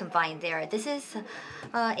something that's combined there. This is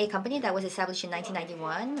a company that was established in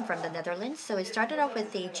 1991 from the Netherlands. So it started off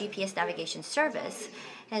with a GPS navigation service,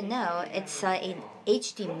 and now it's an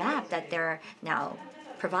HD map that they're now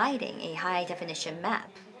providing, a high definition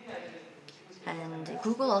map. And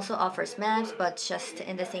Google also offers maps, but just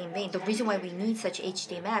in the same vein. The reason why we need such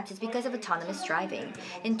HD maps is because of autonomous driving.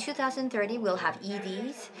 In 2030, we'll have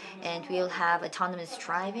EVs and we'll have autonomous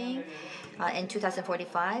driving. In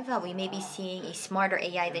 2045, we may be seeing a smarter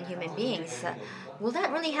AI than human beings. Will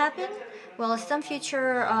that really happen? Well, some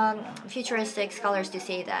futuristic scholars do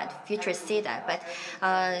say that, futurists say that, but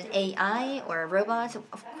AI or robots,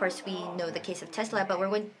 of course, we know the case of Tesla, but we're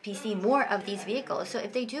going to be seeing more of these vehicles. So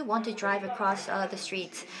if they do want to drive across the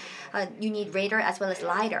streets, you need radar as well as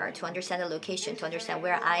LiDAR to understand the location, to understand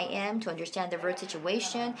where I am, to understand the road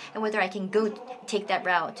situation, and whether I can go take that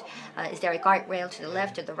route. Is there a guardrail to the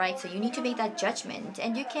left or the right? So you need to make that judgment.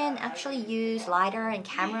 And you can actually use LiDAR and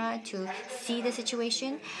camera to see the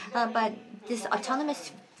situation. But this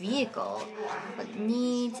autonomous vehicle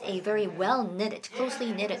needs a very well-knitted,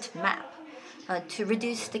 closely knitted map to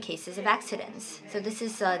reduce the cases of accidents. So this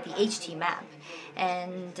is the HD map.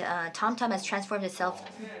 And TomTom has transformed itself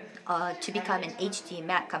to become an HD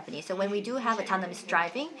map company. So when we do have autonomous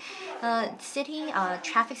driving, city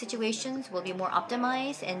traffic situations will be more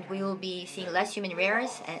optimized, and we will be seeing less human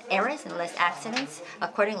errors and less accidents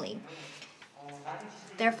accordingly.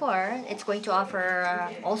 Therefore, it's going to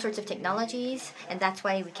offer all sorts of technologies, and that's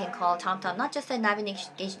why we can call TomTom not just a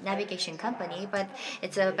navigation company, but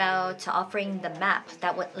it's about offering the map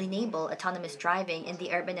that would enable autonomous driving in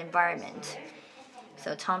the urban environment.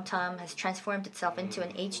 So TomTom has transformed itself into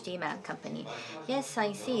an HD map company. Yes,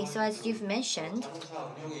 I see. So as you've mentioned,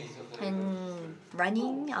 in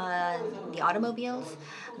running the automobiles,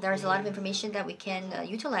 there's a lot of information that we can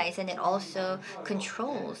utilize, and it also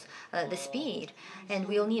controls the speed. And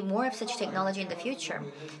we'll need more of such technology in the future.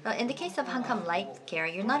 In the case of Hancom Life Care,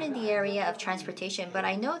 you're not in the area of transportation, but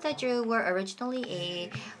I know that you were originally a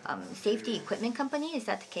safety equipment company. Is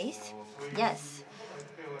that the case? Yes.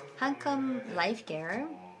 Hancom Life Care,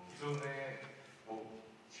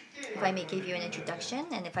 if I may give you an introduction,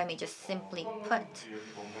 and if I may just simply put,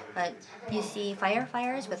 you see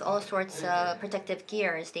firefighters with all sorts of protective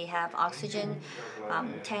gears. They have oxygen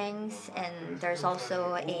tanks, and there's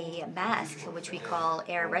also a mask, which we call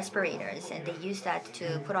air respirators, and they use that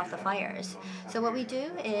to put off the fires. So what we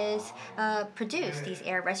do is produce these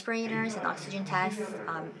air respirators and oxygen tanks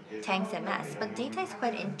and masks. But data is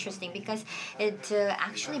quite interesting because it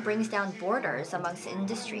actually brings down borders amongst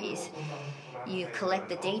industries. You collect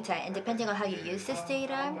the data, and depending on how you use this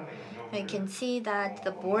data, you can see that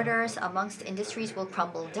the borders amongst industries will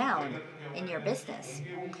crumble down in your business.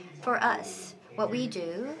 For us, what we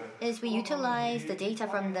do is we utilize the data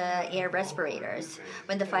from the air respirators.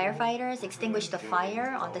 When the firefighters extinguish the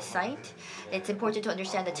fire on the site, it's important to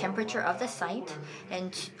understand the temperature of the site,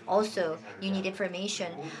 and also you need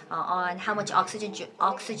information on how much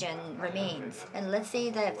oxygen remains. And let's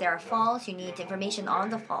say that if there are falls, you need information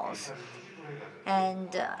on the falls. And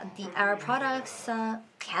our products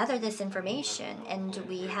gather this information, and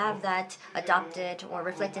we have that adopted or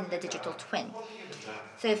reflected in the digital twin.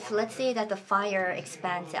 So if, let's say that the fire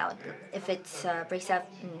expands out, if it breaks out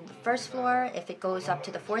in the first floor, if it goes up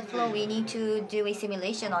to the fourth floor, we need to do a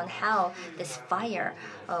simulation on how this fire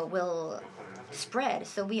will spread.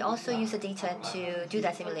 So we also use the data to do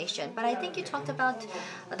that simulation. But I think you talked about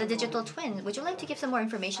the digital twin. Would you like to give some more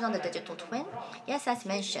information on the digital twin? Yes, as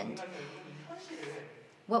mentioned.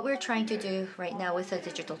 what we're trying to do right now with a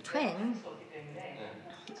digital twin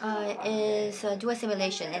is do a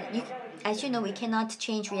simulation. And as you know, we cannot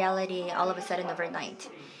change reality all of a sudden overnight.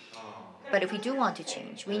 But if we do want to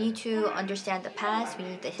change, we need to understand the past, we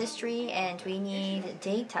need the history, and we need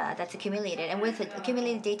data that's accumulated. And with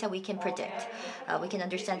accumulated data, we can predict. We can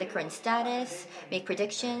understand the current status, make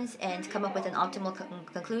predictions, and come up with an optimal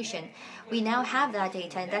conclusion. We now have that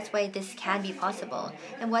data, and that's why this can be possible.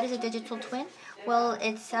 And what is a digital twin? Well,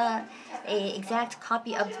 it's a exact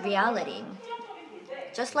copy of reality.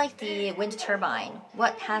 Just like the wind turbine,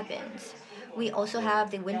 what happens? We also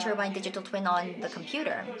have the wind turbine digital twin on the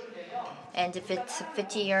computer. And if it's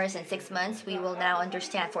 50 years and 6 months, we will now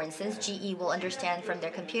understand. For instance, GE will understand from their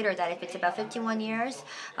computer that if it's about 51 years,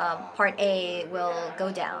 part A will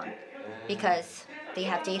go down because they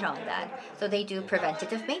have data on that. So they do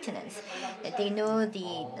preventative maintenance. They know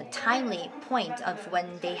the timely point of when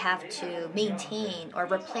they have to maintain or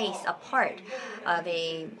replace a part of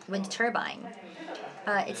a wind turbine.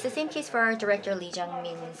 It's the same case for our director Lee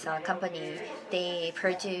Jung-min's company. They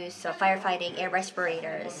produce firefighting air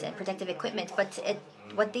respirators and protective equipment, but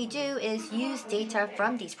what they do is use data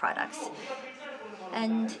from these products.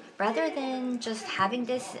 And rather than just having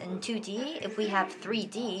this in 2D, if we have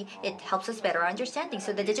 3D, it helps us better understanding.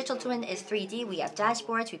 So the digital twin is 3D. We have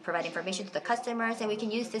dashboards, we provide information to the customers, and we can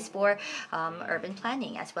use this for urban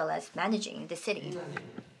planning as well as managing the city.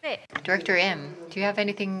 Director M, do you have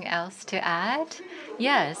anything else to add?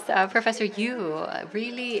 Yes, Professor Yu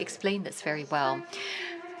really explained this very well.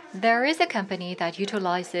 There is a company that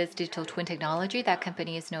utilizes digital twin technology. That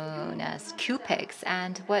company is known as QPix.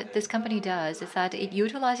 And what this company does is that it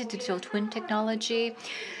utilizes digital twin technology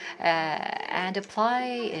and apply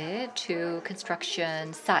it to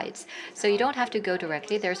construction sites. So you don't have to go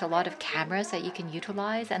directly. There's a lot of cameras that you can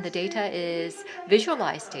utilize, and the data is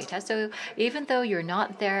visualized data. So even though you're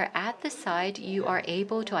not there at the site, you are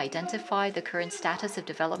able to identify the current status of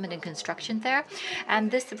development and construction there.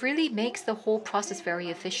 And this really makes the whole process very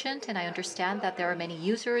efficient. And I understand that there are many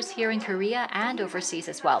users here in Korea and overseas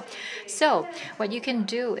as well. So what you can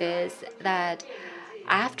do is that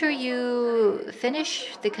after you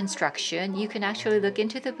finish the construction, you can actually look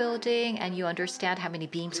into the building and you understand how many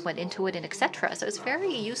beams went into it and etc. So it's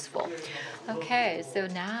very useful. Okay, so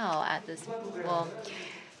now at this, well,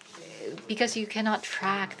 because you cannot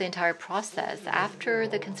track the entire process, after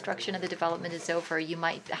the construction and the development is over, you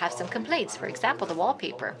might have some complaints. For example, the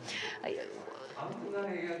wallpaper.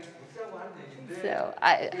 So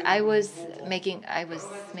I was making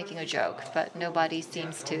a joke, but nobody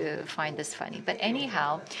seems to find this funny. But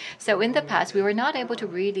anyhow, so in the past we were not able to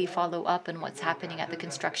really follow up on what's happening at the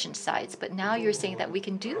construction sites. But now you're saying that we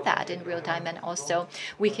can do that in real time, and also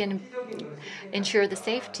we can ensure the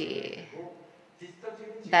safety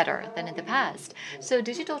better than in the past. So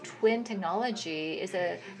digital twin technology is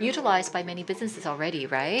utilized by many businesses already,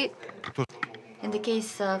 right? In the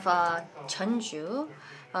case of Jeonju,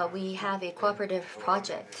 we have a cooperative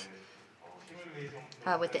project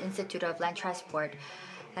with the Institute of Land Transport,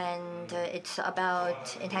 and it's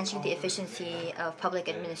about enhancing the efficiency of public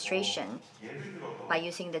administration by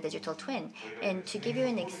using the digital twin. And to give you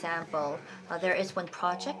an example, there is one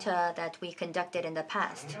project that we conducted in the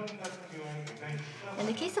past. In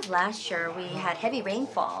the case of last year, we had heavy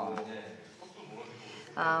rainfall.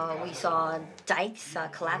 We saw dikes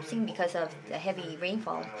collapsing because of the heavy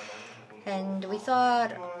rainfall. And we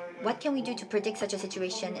thought, what can we do to predict such a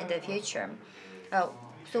situation in the future?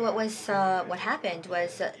 So what happened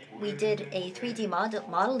was we did a 3D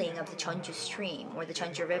modeling of the Jeonju stream or the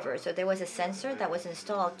Jeonju River. So there was a sensor that was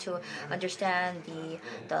installed to understand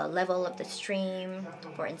the level of the stream,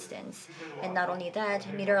 for instance. And not only that,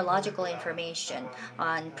 meteorological information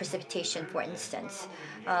on precipitation, for instance,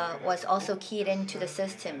 was also keyed into the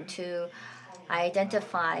system to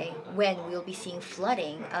identify when we'll be seeing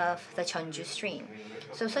flooding of the Jeonju stream.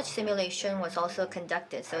 So such simulation was also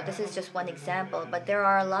conducted. So this is just one example, but there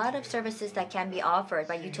are a lot of services that can be offered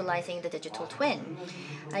by utilizing the digital twin.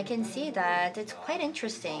 I can see that it's quite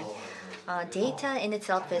interesting. Data in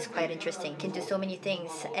itself is quite interesting, can do so many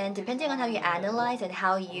things. And depending on how you analyze and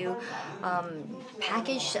how you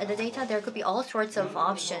package the data, there could be all sorts of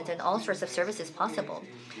options and all sorts of services possible.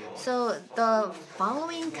 So the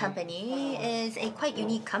following company is a quite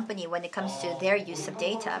unique company when it comes to their use of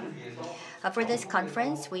data. For this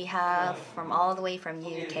conference, we have from all the way from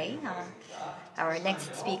UK, our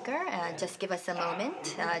next speaker. Just give us a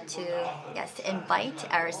moment to invite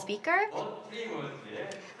our speaker.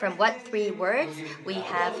 From What Three Words, we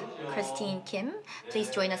have Christine Kim. Please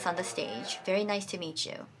join us on the stage. Very nice to meet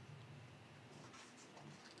you.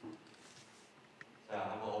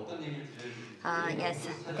 Yes,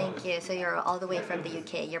 thank you. So you're all the way from the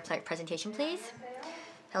UK. Your presentation, please.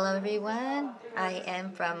 Hello, everyone. I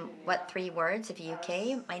am from What Three Words of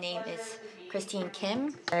UK. My name is Christine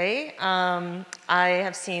Kim. Hey, I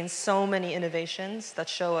have seen so many innovations that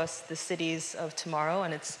show us the cities of tomorrow,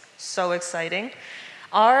 and it's so exciting.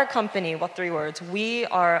 Our company, What Three Words, we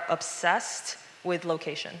are obsessed with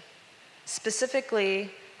location.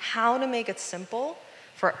 Specifically, how to make it simple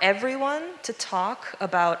for everyone to talk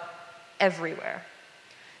about everywhere,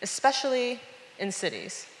 especially in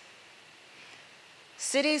cities.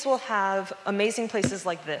 Cities will have amazing places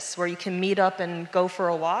like this where you can meet up and go for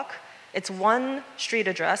a walk. It's one street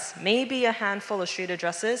address, maybe a handful of street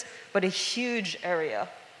addresses, but a huge area.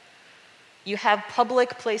 You have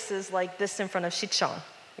public places like this in front of Sicheon,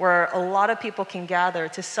 where a lot of people can gather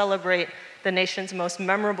to celebrate the nation's most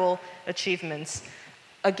memorable achievements.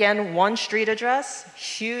 Again, one street address,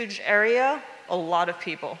 huge area, a lot of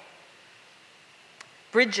people.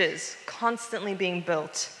 Bridges constantly being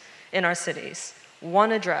built in our cities.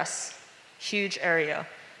 One address, huge area.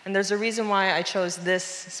 And there's a reason why I chose this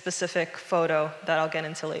specific photo that I'll get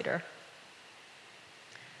into later.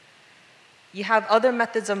 You have other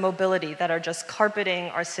methods of mobility that are just carpeting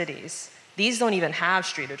our cities. These don't even have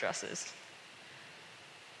street addresses.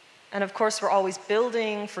 And of course, we're always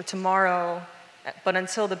building for tomorrow, but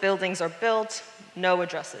until the buildings are built, no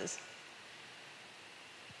addresses.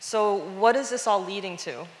 So what is this all leading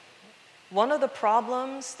to? One of the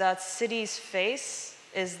problems that cities face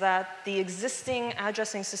is that the existing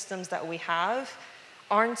addressing systems that we have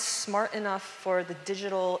aren't smart enough for the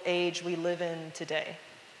digital age we live in today.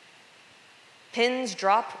 Pins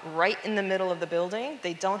drop right in the middle of the building.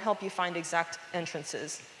 They don't help you find exact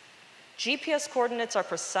entrances. GPS coordinates are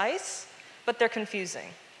precise, but they're confusing.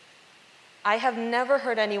 I have never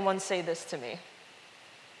heard anyone say this to me.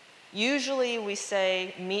 Usually we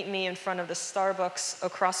say, meet me in front of the Starbucks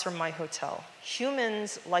across from my hotel.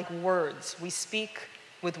 Humans like words. We speak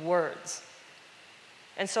with words.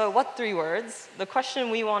 And so at What Three Words, the question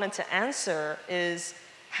we wanted to answer is,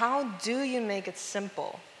 how do you make it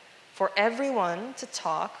simple for everyone to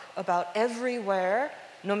talk about everywhere,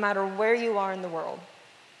 no matter where you are in the world?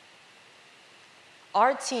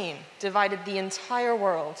 Our team divided the entire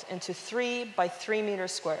world into 3 by 3 meter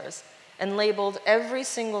squares and labeled every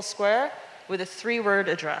single square with a 3-word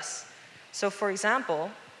address. So for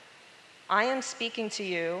example, I am speaking to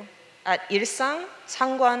you at 일상,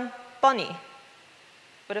 상관, 뻔히.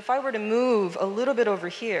 But if I were to move a little bit over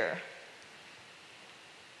here,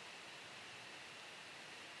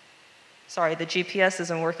 sorry, the GPS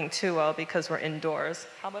isn't working too well because we're indoors.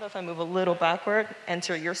 How about if I move a little backward,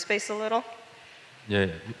 enter your space a little?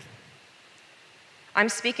 예. I'm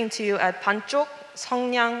speaking to you at 반쪽,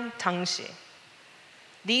 성냥, 당시.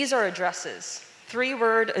 These are addresses,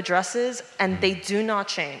 3-word addresses, and they do not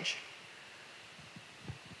change.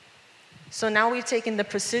 So now we've taken the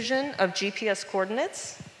precision of GPS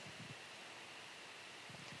coordinates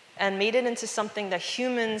and made it into something that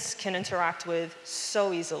humans can interact with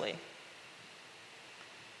so easily.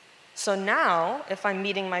 So now, if I'm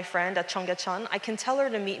meeting my friend at Cheonggyecheon, I can tell her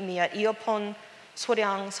to meet me at Eopon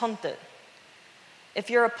Soryang Sontit. If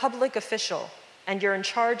you're a public official and you're in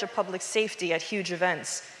charge of public safety at huge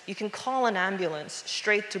events, you can call an ambulance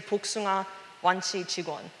straight to Boksunga Wanchi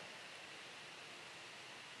Chigwon.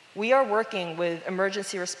 We are working with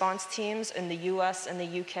emergency response teams in the US and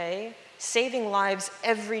the UK, saving lives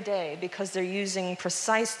every day because they're using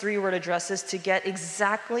precise 3-word addresses to get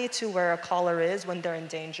exactly to where a caller is when they're in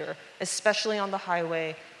danger, especially on the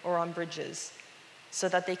highway or on bridges, so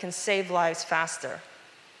that they can save lives faster.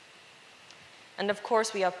 And of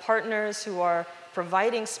course, we have partners who are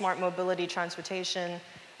providing smart mobility transportation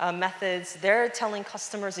methods. They're telling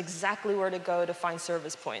customers exactly where to go to find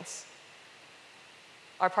service points.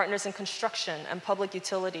 Our partners in construction and public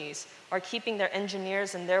utilities are keeping their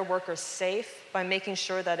engineers and their workers safe by making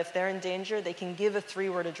sure that if they're in danger, they can give a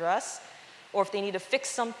 3-word address, or if they need to fix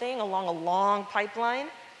something along a long pipeline,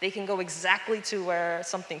 they can go exactly to where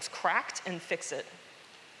something's cracked and fix it.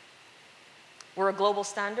 We're a global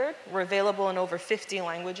standard. We're available in over 50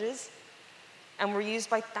 languages, and we're used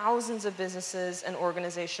by thousands of businesses and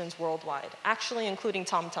organizations worldwide, actually including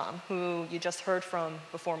TomTom, who you just heard from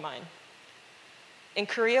before mine. In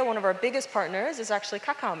Korea, one of our biggest partners is actually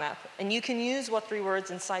Kakao Map, and you can use What Three Words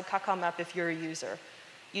inside Kakao Map if you're a user.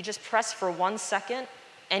 You just press for 1 second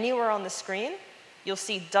anywhere on the screen, you'll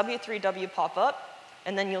see W3W pop up,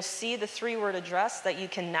 and then you'll see the 3-word address that you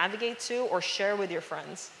can navigate to or share with your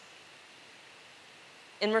friends.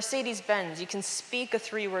 In Mercedes-Benz, you can speak a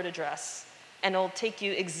 3-word address, and it'll take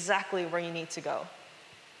you exactly where you need to go.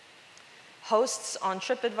 Hosts on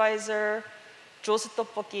TripAdvisor, Josu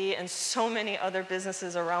Tteokbokki and so many other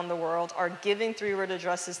businesses around the world are giving three-word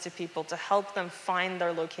addresses to people to help them find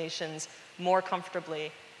their locations more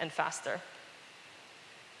comfortably and faster.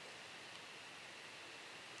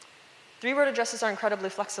 Three-word addresses are incredibly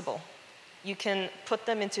flexible. You can put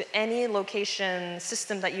them into any location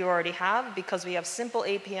system that you already have because we have simple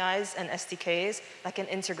APIs and SDKs that can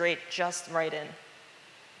integrate just right in.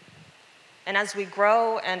 And as we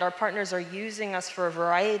grow and our partners are using us for a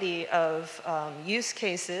variety of use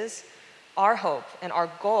cases, our hope and our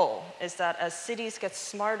goal is that as cities get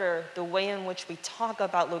smarter, the way in which we talk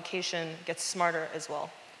about location gets smarter as well.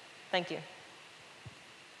 Thank you.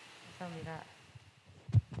 감사합니다.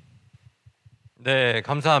 네,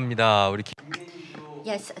 감사합니다. 우리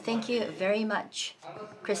Yes, thank you very much,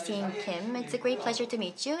 Christine Kim. It's a great pleasure to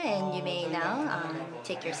meet you, and you may now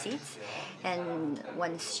take your seats. And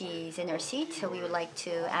once she's in her seat, we would like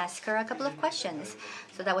to ask her a couple of questions.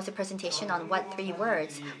 So that was a presentation on what three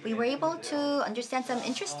words. We were able to understand some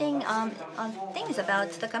interesting things about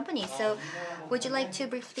the company. So would you like to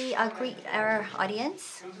briefly greet our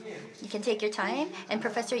audience? You can take your time. And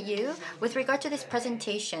Professor Yu, with regard to this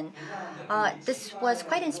presentation, this was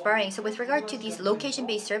quite inspiring. So with regard to these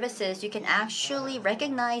location-based services, you can actually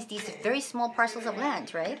recognize these very small parcels of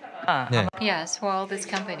land, right? 네. Yes, well, this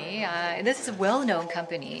company, this is a well-known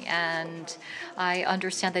company, and I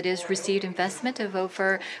understand that it has received investment of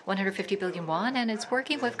over 150 billion won, and it's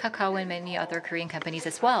working with Kakao and many other Korean companies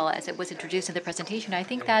as well. As it was introduced in the presentation, I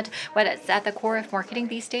think that what is at the core of marketing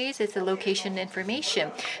these days is the location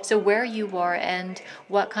information. So where you are and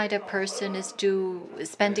what kind of person is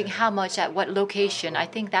spending how much at what location, I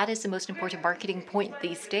think that is the most important marketing point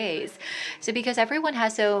these days. So because everyone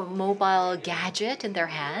has a mobile gadget in their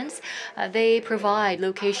hands, they provide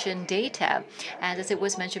location data. And as it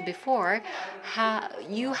was mentioned before,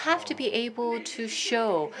 you have to be able to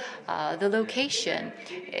show the location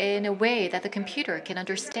in a way that the computer can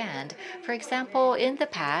understand. For example, in the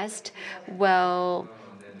past, well,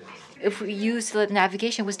 if we use the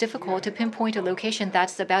navigation, it was difficult to pinpoint a location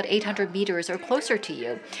that's about 800 meters or closer to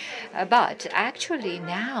you. But actually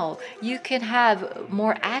now you can have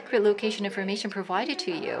more accurate location information provided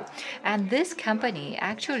to you. And this company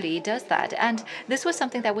actually does that. And this was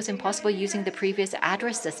something that was impossible using the previous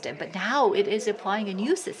address system. But now it is applying a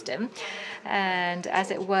new system. And as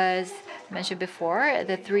it was mentioned before,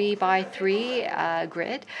 the 3x3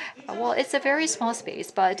 grid, well, it's a very small space,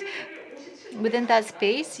 but within that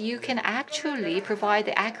space, you can actually provide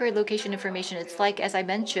the accurate location information. It's like, as I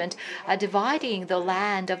mentioned, dividing the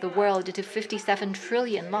land of the world into 57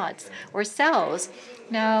 trillion lots or cells.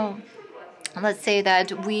 Now, let's say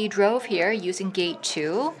that we drove here using Gate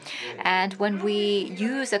 2, and when we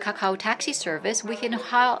use a Kakao taxi service, we can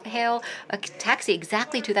hail a taxi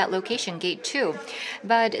exactly to that location, Gate 2.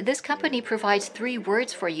 But this company provides three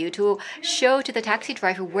words for you to show to the taxi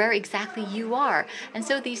driver where exactly you are. And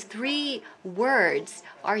so these three words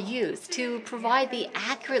are used to provide the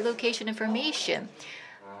accurate location information.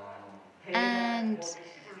 And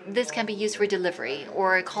this can be used for delivery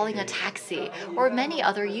or calling a taxi or many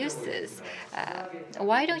other uses.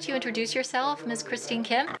 Why don't you introduce yourself, Ms. Christine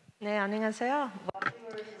Kim? 네, 안녕하세요.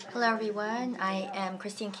 Hello everyone, I am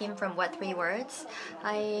Christine Kim from What Three Words.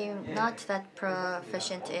 I'm not that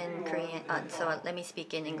proficient in Korean, so let me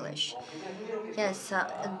speak in English. Yes,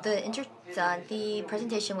 the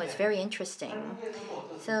presentation was very interesting.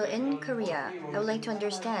 So in Korea, I would like to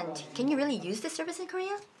understand, can you really use this service in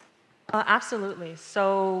Korea? Absolutely.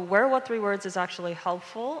 So where What Three Words is actually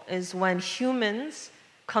helpful is when humans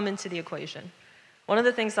come into the equation. One of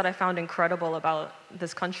the things that I found incredible about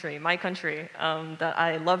this country, my country, that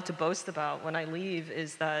I love to boast about when I leave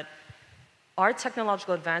is that our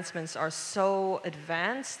technological advancements are so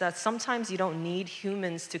advanced that sometimes you don't need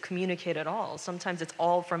humans to communicate at all. Sometimes it's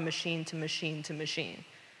all from machine to machine to machine.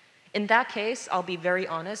 In that case, I'll be very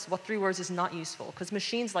honest, What Three Words is not useful because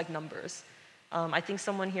machines like numbers. I think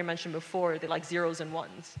someone here mentioned before, they like zeros and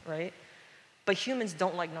ones, right? But humans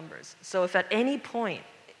don't like numbers. So if at any point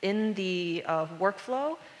in the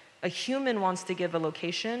workflow, a human wants to give a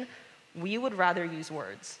location, we would rather use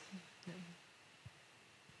words.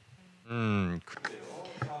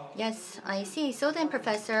 Yes, I see. So then,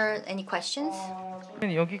 Professor, any questions?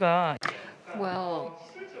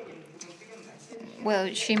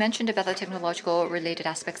 Well, she mentioned about the technological related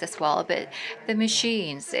aspects as well, but the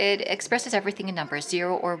machines, it expresses everything in numbers,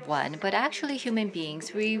 0 or 1. But actually, human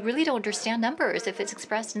beings, we really don't understand numbers. If it's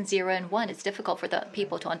expressed in 0 and 1, it's difficult for the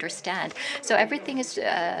people to understand. So everything is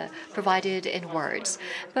provided in words.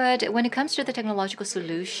 But when it comes to the technological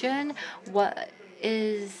solution,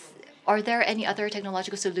 are there any other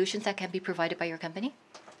technological solutions that can be provided by your company?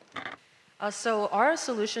 So our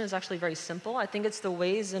solution is actually very simple. I think it's the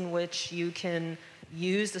ways in which you can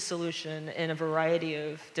use the solution in a variety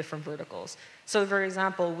of different verticals. So for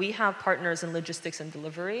example, we have partners in logistics and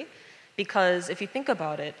delivery because if you think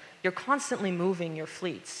about it, you're constantly moving your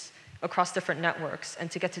fleets across different networks and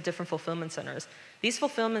to get to different fulfillment centers. These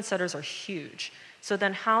fulfillment centers are huge. So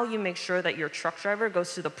then how you make sure that your truck driver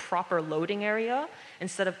goes to the proper loading area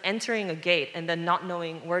instead of entering a gate and then not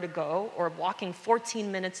knowing where to go or walking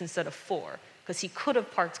 14 minutes instead of 4 because he could have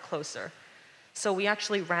parked closer. So we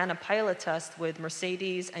actually ran a pilot test with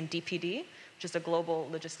Mercedes and DPD, which is a global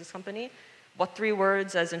logistics company. What 3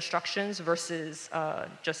 words as instructions versus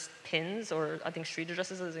just pins or I think street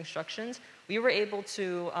addresses as instructions. We were able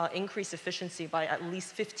to increase efficiency by at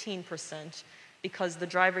least 15% because the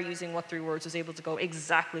driver using what 3 words was able to go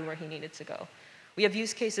exactly where he needed to go. We have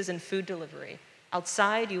use cases in food delivery.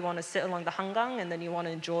 Outside, you want to sit along the hangang and then you want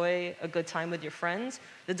to enjoy a good time with your friends.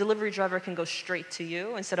 The delivery driver can go straight to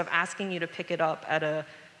you instead of asking you to pick it up at a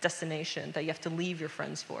destination that you have to leave your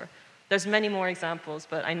friends for. There's many more examples,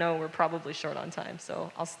 but I know we're probably short on time,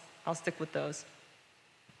 so I'll stick with those.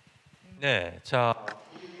 네, 자.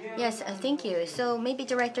 Yes, thank you. So maybe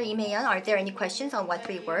Director Lee Mei-yeon, are there any questions on what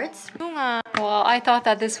 3 words? Well, I thought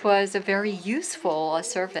that this was a very useful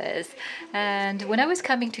service. And when I was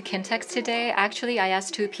coming to Kintex today, actually, I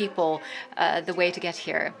asked 2 people the way to get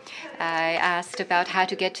here. I asked about how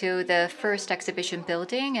to get to the first exhibition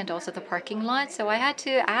building and also the parking lot. So I had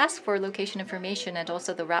to ask for location information and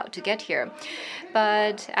also the route to get here.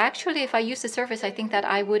 But actually, if I use the service, I think that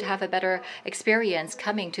I would have a better experience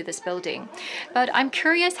coming to this building. But I'm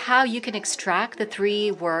curious how you can extract the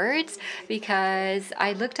 3 words because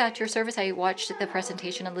I looked at your service, I watched the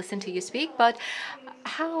presentation and listened to you speak, but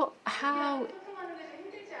how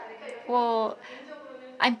well,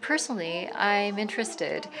 I'm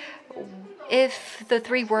interested. If the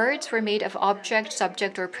 3 words were made of object,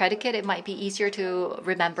 subject, or predicate, it might be easier to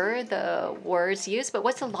remember the words used, but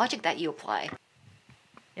what's the logic that you apply?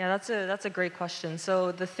 Yeah, that's a great question.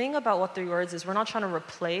 So the thing about what 3 words is we're not trying to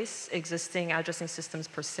replace existing addressing systems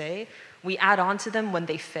per se. We add on to them when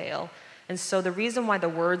they fail. And so the reason why the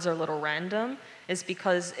words are a little random is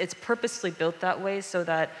because it's purposely built that way so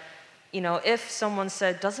that, if someone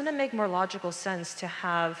said, doesn't it make more logical sense to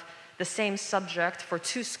have the same subject for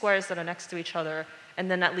 2 squares that are next to each other and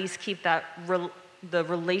then at least keep that the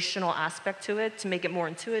relational aspect to it to make it more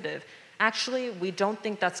intuitive? Actually, we don't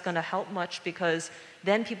think that's going to help much because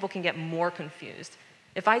then people can get more confused.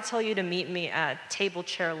 If I tell you to meet me at table,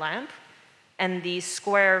 chair, lamp, and the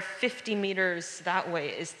square 50 meters that way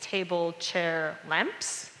is table, chair,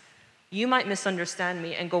 lamps, you might misunderstand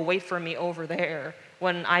me and go wait for me over there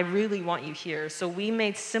when I really want you here. So we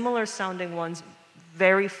made similar sounding ones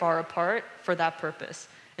very far apart for that purpose.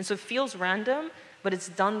 And so it feels random, but it's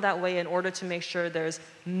done that way in order to make sure there's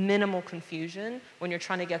minimal confusion when you're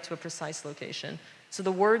trying to get to a precise location. So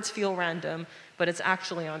the words feel random, but it's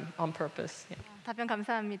actually on purpose. Yeah. 답변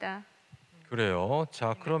감사합니다. 그래요.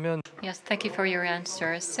 자, 그러면 Yes, thank you for your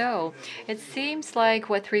answer. So it seems like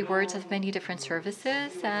what 3 words have many different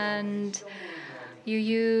services and you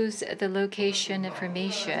use the location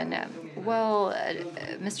information. Well,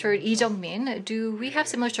 Mr. Lee Jung-min, do we have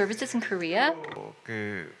similar services in Korea?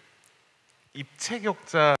 그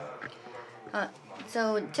입체격자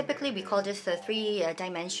So typically we call this the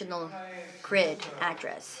 3-dimensional grid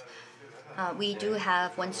address. We do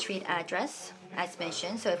have 1 street address, as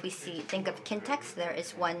mentioned. So if we think of Kintex, there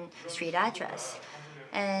is 1 street address.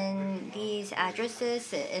 And these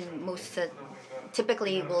addresses in most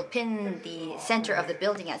typically will pin the center of the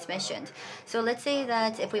building as mentioned. So let's say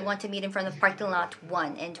that if we want to meet in front of parking lot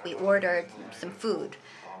 1 and we ordered some food,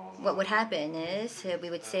 what would happen is we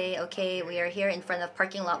would say, okay, we are here in front of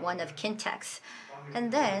parking lot 1 of Kintex.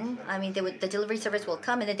 And then, the delivery service will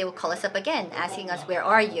come and then they will call us up again, asking us, where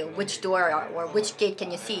are you? Which door or which gate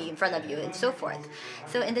can you see in front of you? And so forth.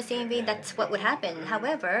 So in the same vein, that's what would happen.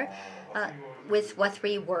 However, with what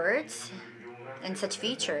 3 words and such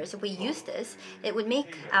features, if we use this, it would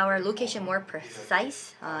make our location more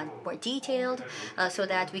precise, more detailed, so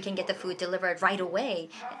that we can get the food delivered right away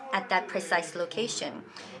at that precise location.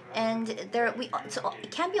 And so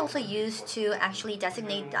it can be also used to actually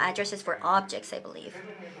designate the addresses for objects, I believe.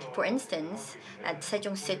 For instance, at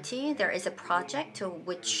Sejong City, there is a project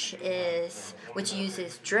which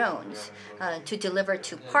uses drones to deliver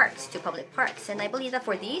to parks, to public parks. And I believe that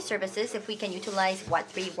for these services, if we can utilize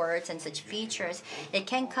what 3 words and such features, it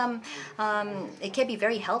can be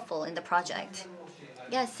very helpful in the project.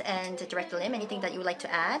 Yes, and Director Lim, anything that you would like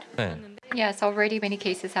to add? 네. Yes, already many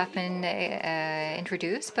cases have been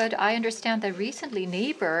introduced, but I understand that recently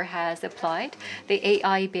Naver has applied the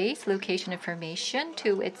AI-based location information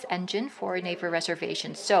to its engine for Naver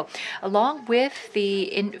reservations. So, along with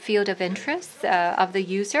the field of interest of the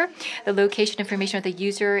user, the location information of the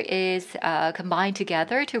user is combined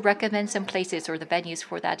together to recommend some places or the venues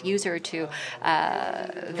for that user to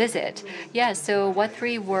visit. Yes, so What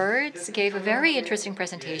Three Words gave a very interesting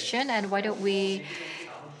presentation, and why don't we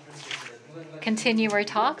continue our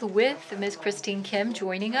talk with Ms. Christine Kim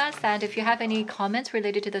joining us. And if you have any comments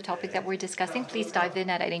related to the topic that we're discussing, please dive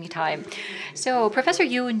in at any time. So, Professor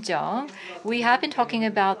Yoon Jung, we have been talking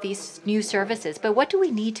about these new services, but what do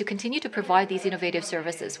we need to continue to provide these innovative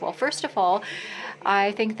services? Well, first of all,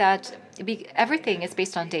 I think that everything is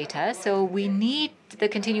based on data, so we need the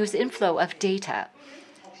continuous inflow of data.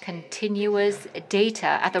 Continuous data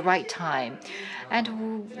at the right time.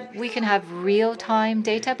 And we can have real-time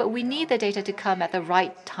data, but we need the data to come at the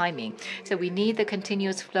right timing. So we need the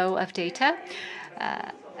continuous flow of data.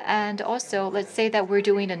 And also, let's say that we're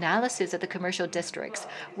doing analysis of the commercial districts.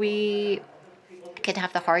 We can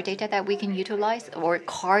have the hard data that we can utilize, or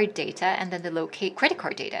card data, and then the credit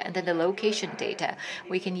card data, and then the location data.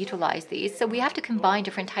 We can utilize these. So we have to combine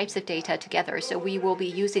different types of data together. So we will be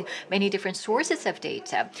using many different sources of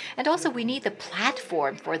data. And also we need the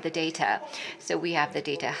platform for the data. So we have the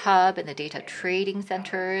data hub and the data trading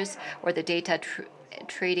centers, or the data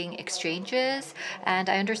trading exchanges. And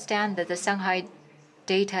I understand that the Shanghai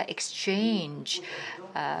Data Exchange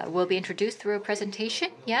will be introduced through a presentation.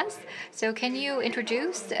 Yes? So can you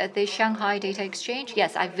introduce the Shanghai Data Exchange?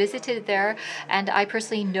 Yes, I visited there, and I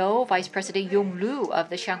personally know Vice President Yong Lu of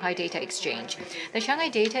the Shanghai Data Exchange. The Shanghai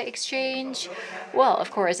Data Exchange, well,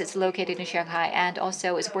 of course, it's located in Shanghai, and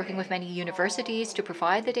also is working with many universities to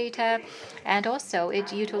provide the data, and also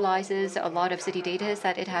it utilizes a lot of city data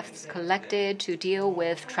that it has collected to deal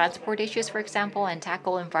with transport issues, for example, and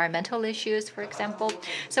tackle environmental issues, for example.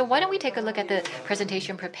 So why don't we take a look at the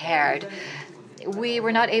presentation prepared? We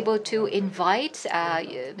were not able to invite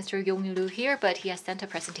Mr. Yong Lu here, but he has sent a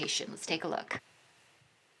presentation. Let's take a look.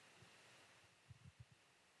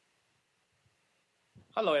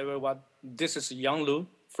 Hello, everyone. This is Yang Lu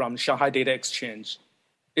from Shanghai Data Exchange.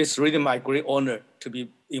 It's really my great honor to be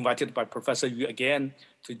invited by Professor Yu again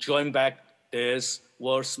to join back this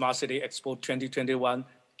World Smart City Expo 2021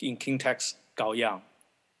 in Kintex, Gaoyang.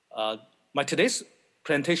 My today's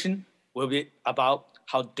presentation will be about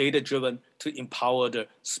how data-driven to empower the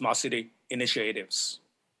smart city initiatives.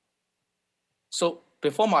 So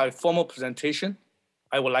before my formal presentation,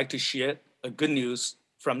 I would like to share a good news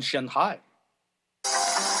from Shanghai.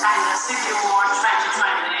 And the City Award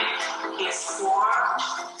 2020 is for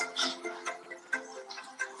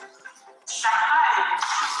Shanghai.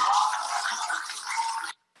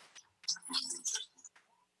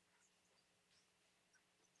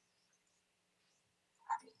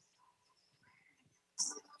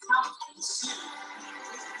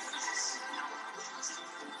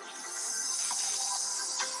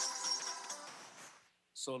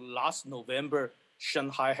 So last November,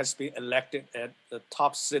 Shanghai has been elected as the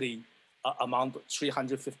top city among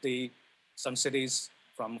 350 some cities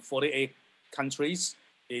from 48 countries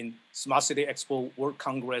in Smart City Expo World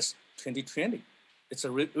Congress 2020. It's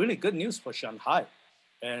a really good news for Shanghai.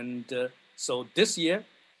 And so this year,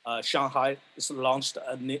 Shanghai has launched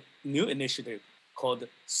a new initiative called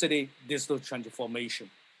City Digital Transformation.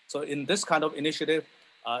 So in this kind of initiative,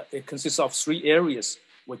 it consists of 3 areas.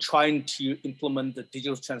 We're trying to implement the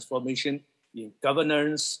digital transformation in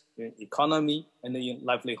governance, in economy, and in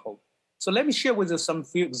livelihood. So let me share with you some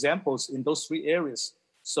few examples in those 3 areas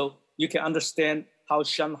so you can understand how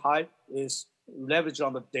Shanghai is leveraging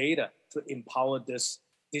on the data to empower this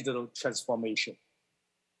digital transformation.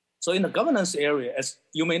 So in the governance area, as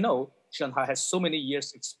you may know, Shanghai has so many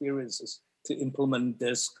years experiences to implement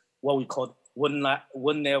this, what we call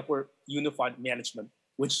one network unified management,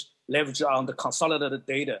 which leverage on the consolidated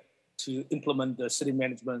data to implement the city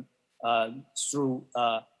management through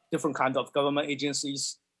different kinds of government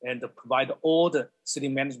agencies and provide all the city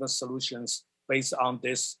management solutions based on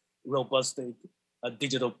this robust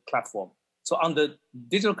digital platform. So on the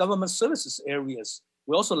digital government services areas,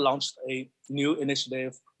 we also launched a new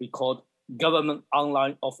initiative we called Government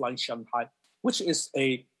Online Offline Shanghai, which is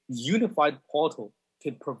a unified portal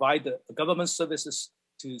to provide the government services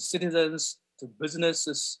to citizens, to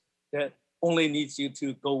businesses that only needs you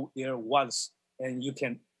to go there once and you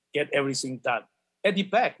can get everything done. At the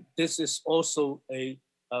back, this is also a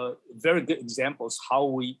very good example of how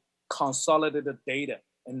we consolidate the data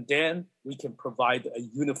and then we can provide a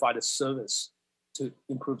unified service to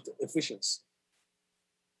improve the efficiency.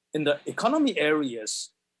 In the economy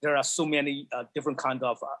areas, there are so many different kinds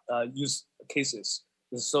of use cases.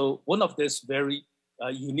 So one of this very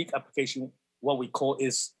unique application, what we call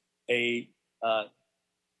is a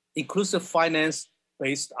inclusive finance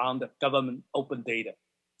based on the government open data.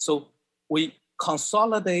 So we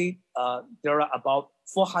consolidate, there are about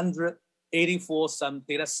 484 some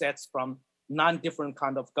data sets from 9 different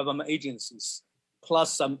kind of government agencies,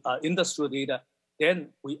 plus some industrial data. Then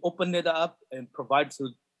we open it up and provide to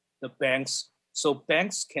the banks. So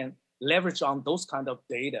banks can leverage on those kind of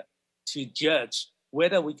data to judge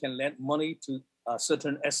whether we can lend money to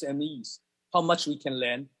certain SMEs, how much we can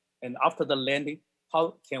lend, and after the lending,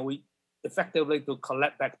 how can we effectively to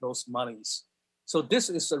collect back those monies. So this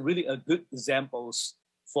is really a good examples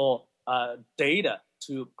for data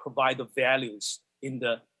to provide the values in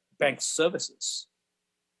the bank services.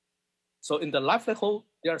 So in the livelihood,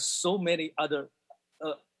 there are so many other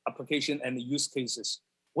application and use cases.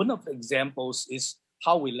 One of the examples is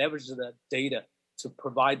how we leverage the data to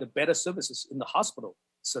provide the better services in the hospital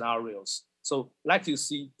scenarios. So like you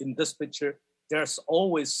see in this picture, there's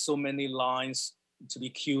always so many lines to be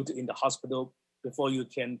queued in the hospital before you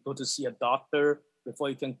can go to see a doctor, before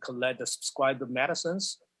you can collect the prescribed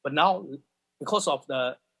medicines. But now, because of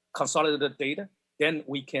the consolidated data, then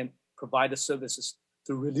we can provide the services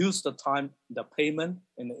to reduce the time, the payment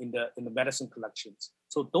in the medicine collections.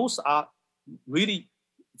 So those are really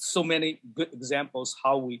so many good examples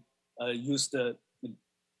how we use the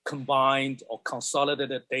combined or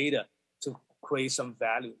consolidated data to create some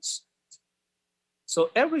values. So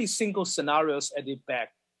every single scenarios at the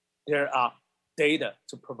back, there are data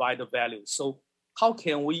to provide the value. So how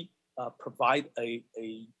can we provide a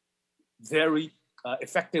very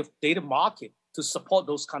effective data market to support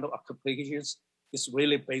those kind of applications is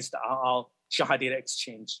really based on our Shanghai Data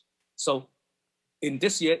Exchange. So in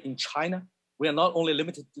this year in China, we are not only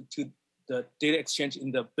limited to the data exchange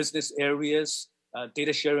in the business areas,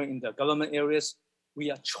 data sharing in the government areas.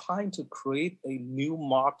 We are trying to create a new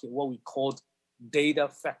market, what we call data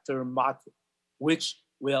factor market, which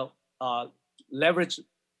will leverage,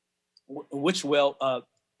 which will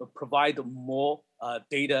provide more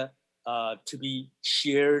data to be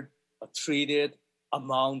shared, traded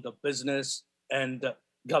among the business and the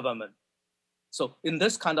government. So in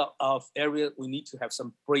this kind of area, we need to have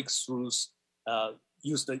some breakthroughs,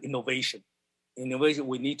 use the innovation. Innovation,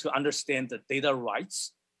 we need to understand the data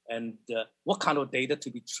rights and what kind of data to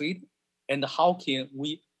be treated, and how can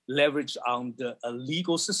we leverage on the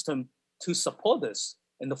legal system to support this.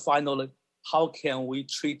 And finally, how can we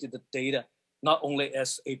treat the data not only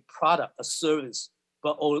as a product, a service,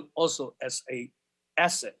 but also as an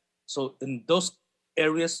asset. So in those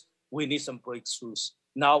areas, we need some breakthroughs.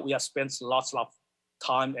 Now we have spent lots of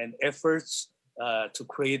time and efforts to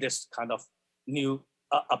create this kind of new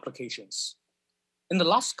applications. In the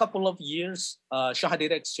last couple of years, Shanghai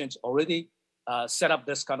Data Exchange already set up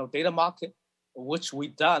this kind of data market, which we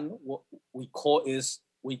done, what we call is,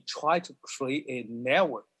 we try to create a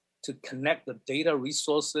network to connect the data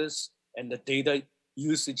resources and the data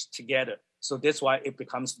usage together. So that's why it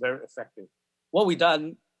becomes very effective. What we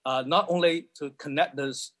done, not only to connect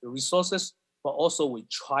those resources, but also we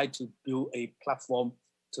try to build a platform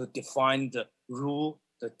to define the rule,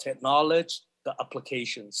 the technology, the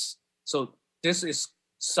applications. So this is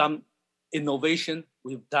some innovation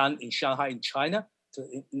we've done in Shanghai, in China,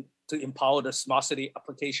 to empower the smart city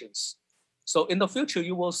applications. So in the future,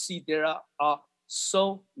 you will see there are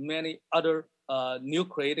so many other new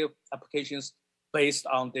creative applications based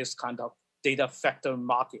on this kind of data factor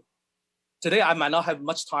market. Today, I might not have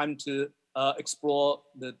much time to explore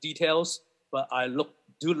the details, but I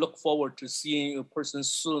do look forward to seeing you in person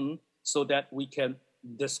soon so that we can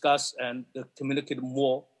discuss and communicate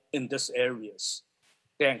more in these areas.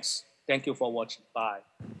 Thanks. Thank you for watching. Bye.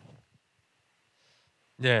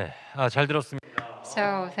 네, 잘 들었습니다.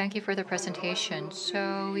 So thank you for the presentation.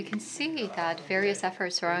 So we can see that various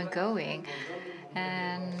efforts are ongoing,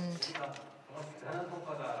 and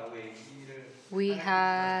we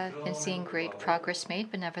have been seeing great progress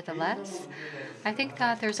made, but nevertheless, I think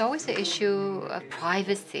that there's always the issue of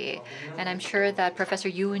privacy. And I'm sure that Professor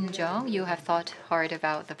Yoon Jung, you have thought hard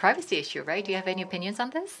about the privacy issue, right? Do you have any opinions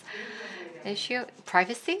on this issue?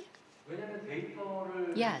 Privacy?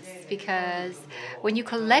 Yes, because when you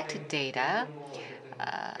collect data,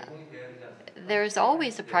 there's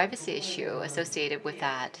always a privacy issue associated with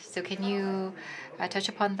that. So can you touch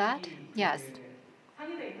upon that? Yes.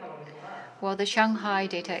 Well, the Shanghai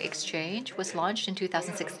Data Exchange was launched in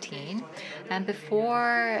 2016. And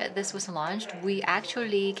before this was launched, we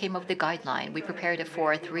actually came up with the guideline. We prepared it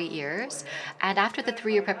for 3 years. And after the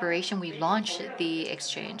 3-year preparation, we launched the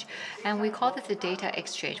exchange. And we called it the Data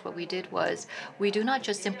Exchange. What we did was we do not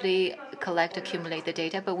just simply accumulate the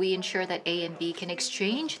data, but we ensure that A and B can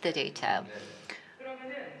exchange the data.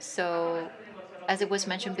 So, as it was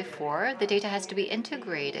mentioned before, the data has to be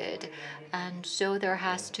integrated. And so there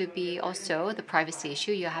has to be also the privacy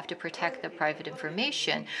issue. You have to protect the private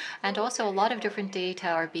information. And also a lot of different data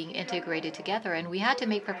are being integrated together, and we had to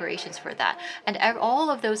make preparations for that. And all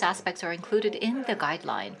of those aspects are included in the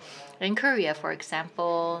guideline. In Korea, for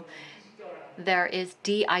example, there is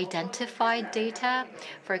de-identified data.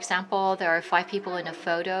 For example, there are 5 people in a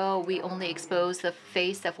photo. We only expose the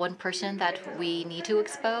face of one person that we need to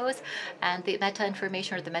expose, and the meta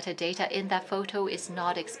information or the metadata in that photo is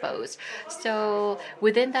not exposed. So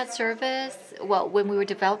within that service, well, when we were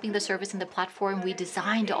developing the service in the platform, we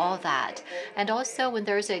designed all that. And also when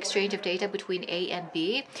there's an exchange of data between A and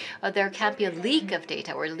B, there can be a leak of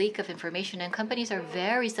data or a leak of information, and companies are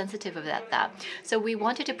very sensitive of that. So we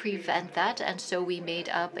wanted to prevent that, and so we made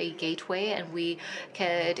up a gateway, and we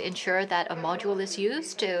could ensure that a module is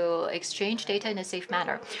used to exchange data in a safe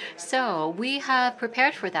manner. So we have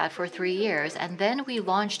prepared for that for 3 years, and then we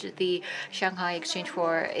launched the Shanghai Exchange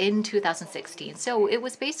in 2016. So it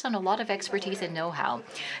was based on a lot of expertise and know-how.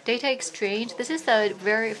 Data exchange, this is a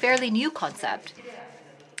fairly new concept.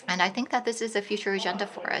 And I think that this is a future agenda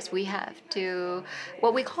for us. We have to,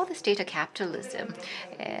 what we call this data capitalism.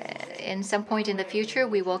 In some point in the future,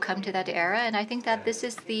 we will come to that era, and I think that this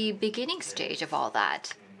is the beginning stage of all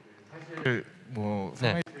that.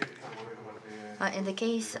 네. In the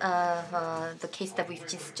case of the case that we've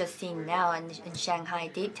just seen now in Shanghai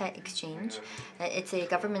Data Exchange, it's a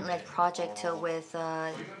government-led project with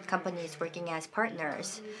companies working as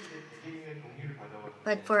partners.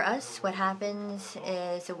 But for us, what happens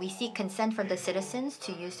is we seek consent from the citizens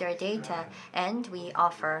to use their data, and we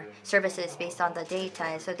offer services based on the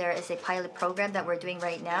data. So there is a pilot program that we're doing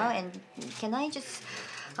right now, and can I just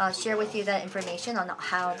share with you that information on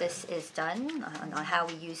how this is done, on how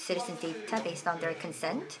we use citizens' data based on their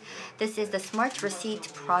consent. This is the Smart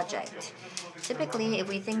Receipt Project. Typically, if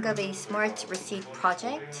we think of a Smart Receipt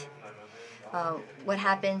Project, what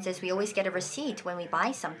happens is we always get a receipt when we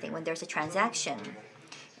buy something, when there's a transaction.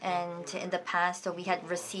 And in the past, we had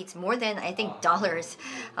receipts more than, I think, dollars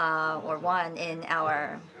or won in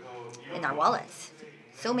our wallets.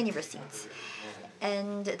 So many receipts.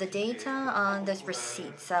 And the data on those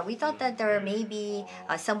receipts, we thought that there may be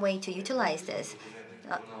some way to utilize this,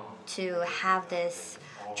 to have this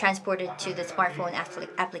transported to the smartphone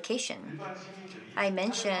application. I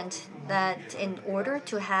mentioned that in order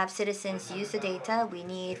to have citizens use the data, we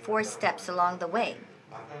need 4 steps along the way.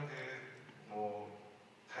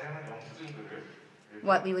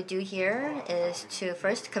 What we would do here is to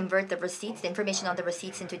first convert the receipts, the information on the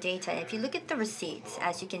receipts, into data. And if you look at the receipts,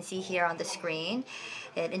 as you can see here on the screen,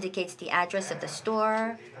 it indicates the address of the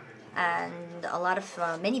store and a lot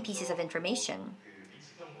of many pieces of information.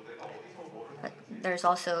 There's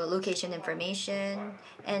also location information,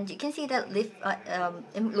 and you can see that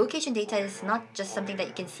location data is not just something that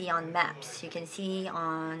you can see on maps. You can see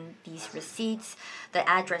on these receipts the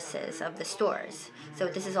addresses of the stores. So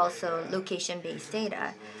this is also location-based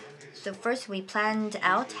data. So first we planned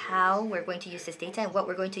out how we're going to use this data and what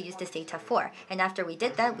we're going to use this data for. And after we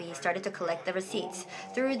did that, we started to collect the receipts.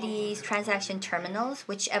 Through these transaction terminals,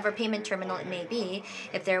 whichever payment terminal it may be,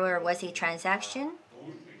 if there was a transaction,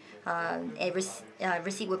 a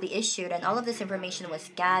receipt will be issued, and all of this information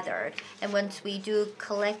was gathered. And once we do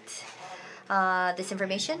collect this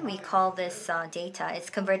information, we call this data.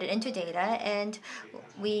 It's converted into data, and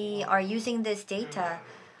we are using this data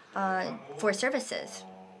for services.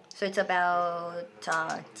 So it's about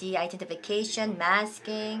de-identification,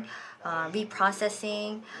 masking,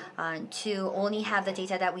 reprocessing to only have the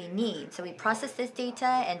data that we need. So we process this data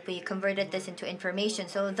and we converted this into information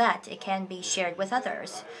so that it can be shared with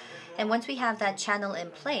others. And once we have that channel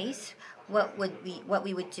in place, what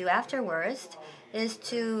we would do afterwards is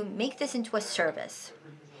to make this into a service.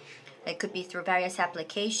 It could be through various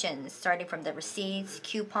applications, starting from the receipts,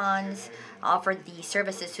 coupons, offer the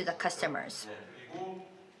services to the customers.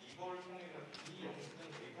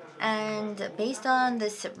 And based on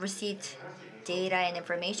this receipt data and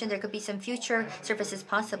information, there could be some future services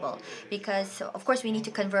possible, because of course we need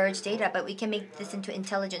to converge data, but we can make this into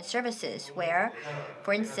intelligent services where,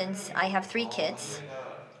 for instance, I have 3 kids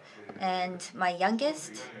and my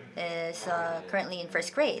youngest is currently in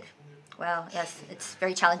 1st grade. Well, yes, it's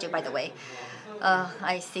very challenging, by the way.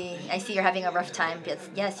 I see. I see you're having a rough time. Yes,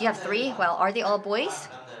 yes, you have three. Well, are they all boys?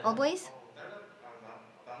 All boys?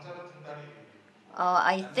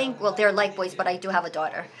 I think, well, they're like boys, but I do have a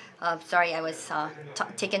daughter. Sorry, I was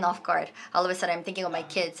taken off guard. All of a sudden, I'm thinking of my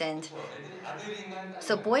kids. And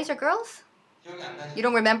so, boys or girls? You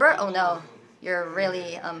don't remember? Oh no, you're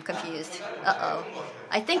really confused. Uh-oh.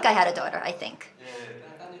 I think I had a daughter, I think.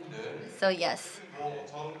 So, yes.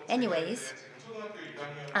 Anyways,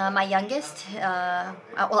 my youngest,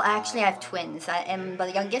 well, actually, I have twins. I am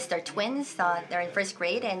the youngest. They're twins. They're in first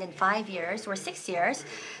grade, and in 5 years or 6 years,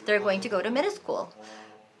 they're going to go to middle school.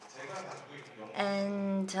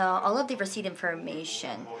 And all of the receipt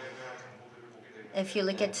information. If you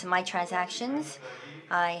look at my transactions,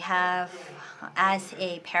 I have, as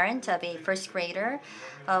a parent of a first grader,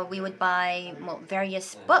 we would buy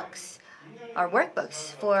various books or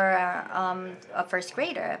workbooks for a first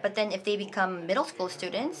grader. But then if they become middle school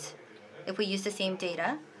students, if we use the same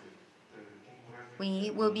data,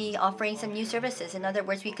 we will be offering some new services. In other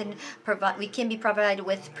words, we can be provided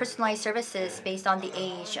with personalized services based on the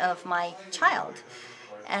age of my child.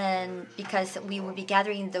 And because we will be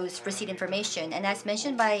gathering those receipt information. And as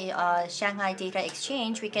mentioned by Shanghai Data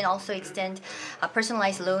Exchange, we can also extend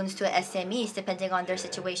personalized loans to SMEs depending on their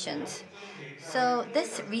situations. So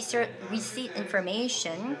this receipt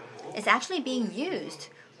information is actually being used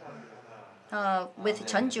with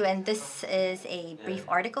Jeonju, and this is a brief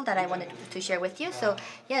article that I wanted to share with you. So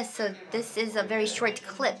yes, so this is a very short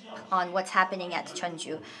clip on what's happening at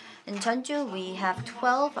Jeonju. In Jeonju, we have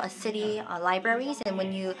 12 city libraries, and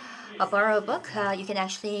when you borrow a book, you can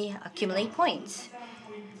actually accumulate points.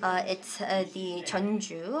 It's the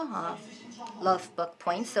Jeonju Love Book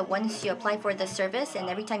points. So once you apply for the service, and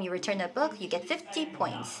every time you return a book, you get 50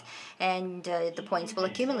 points, and the points will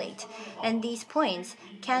accumulate. And these points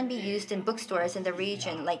can be used in bookstores in the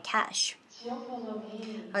region, like cash.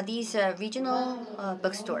 These regional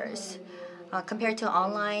bookstores, compared to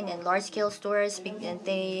online and large-scale stores,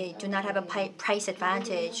 they do not have a price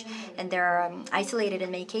advantage, and they're isolated in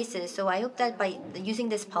many cases. So I hope that by using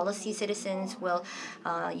this policy, citizens will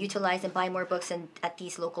utilize and buy more books at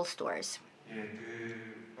these local stores.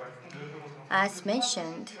 As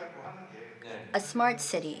mentioned, a smart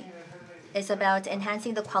city is about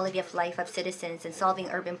enhancing the quality of life of citizens and solving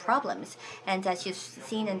urban problems. And as you've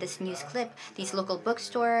seen in this news clip, these local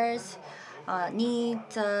bookstores need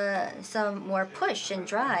some more push and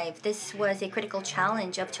drive. This was a critical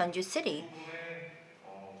challenge of Jeonju City.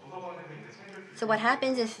 So what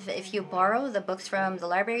happens if you borrow the books from the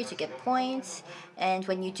libraries, you get points. And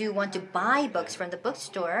when you do want to buy books from the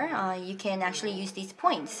bookstore, you can actually use these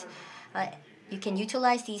points. You can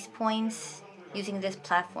utilize these points using this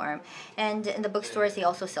platform. And in the bookstores, they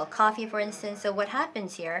also sell coffee, for instance. So what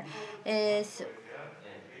happens here is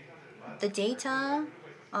the data,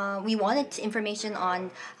 we wanted information on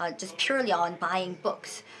just purely on buying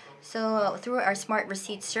books. So through our smart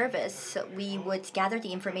receipt service, we would gather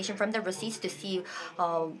the information from the receipts to see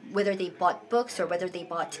whether they bought books or whether they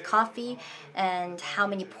bought coffee, and how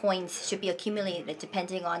many points should be accumulated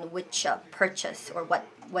depending on which purchase or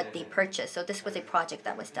what they purchased. So this was a project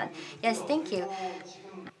that was done. Yes, thank you.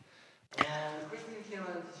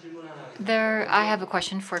 I have a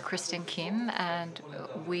question for Kristen Kim, and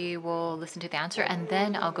we will listen to the answer, and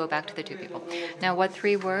then I'll go back to the two people. Now, what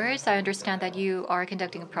 3 words? I understand that you are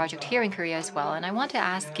conducting a project here in Korea as well, and I want to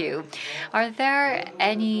ask you, are there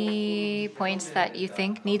any points that you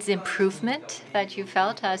think needs improvement that you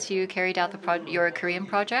felt as you carried out your Korean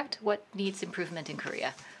project? What needs improvement in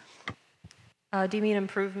Korea? Do you mean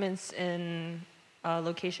improvements in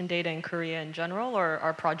location data in Korea in general, or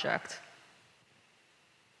our project?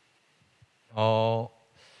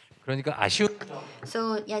 그러니까 아쉬운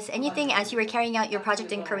So yes, anything as you were carrying out your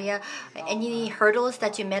project in Korea, any hurdles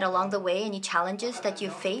that you met along the way, any challenges that you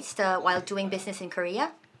faced while doing business in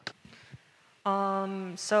Korea?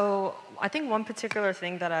 So I think one particular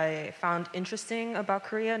thing that I found interesting about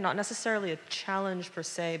Korea, not necessarily a challenge per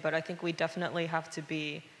se, but I think we definitely have to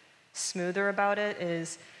be smoother about it,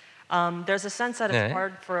 is there's a sense that it's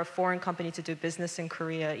hard for a foreign company to do business in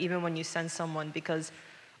Korea, even when you send someone, because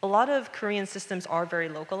a lot of Korean systems are very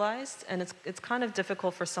localized, and it's kind of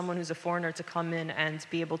difficult for someone who's a foreigner to come in and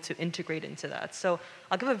be able to integrate into that. So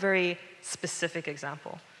I'll give a very specific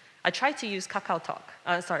example. I tried to use Kakao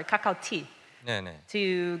T,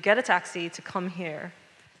 to get a taxi to come here.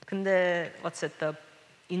 근데 the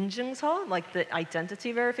인증서, like the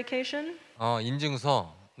identity verification? 인증서.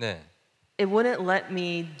 네. It wouldn't let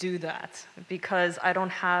me do that because I don't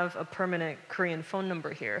have a permanent Korean phone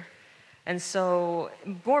number here. And so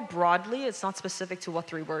more broadly, it's not specific to what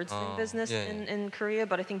three words doing business yeah. in Korea,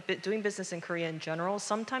 but I think doing business in Korea in general,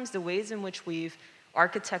 sometimes the ways in which we've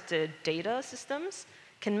architected data systems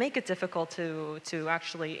can make it difficult to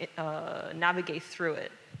actually navigate through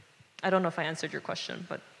it. I don't know if I answered your question,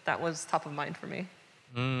 but that was top of mind for me.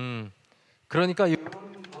 그러니까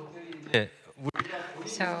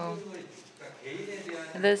So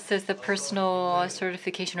this is the personal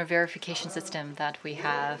certification or verification system that we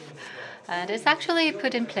have. And it's actually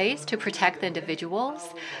put in place to protect the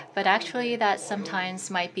individuals, but actually that sometimes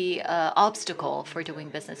might be an obstacle for doing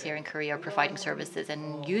business here in Korea, providing services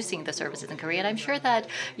and using the services in Korea. And I'm sure that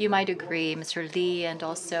you might agree, Mr. Lee and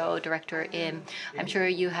also Director Im, I'm sure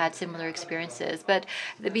you had similar experiences. But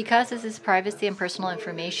because this is privacy and personal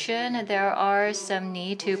information, there are some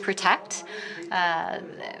need to protect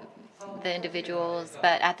the individuals,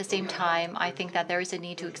 but at the same time, I think that there is a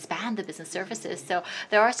need to expand the business services. So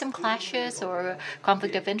there are some clashes or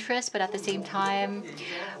conflict of interest, but at the same time,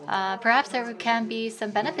 perhaps there can be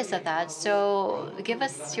some benefits of that. So give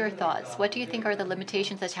us your thoughts. What do you think are the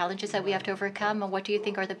limitations, the challenges that we have to overcome, and what do you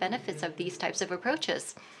think are the benefits of these types of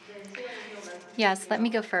approaches? Yes, let me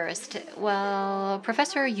go first. Well,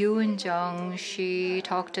 Professor Yoon Jung, she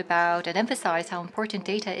talked about and emphasized how important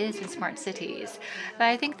data is in smart cities. But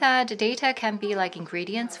I think that data can be like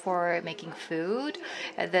ingredients for making food.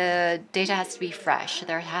 The data has to be fresh.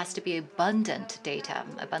 There has to be abundant data,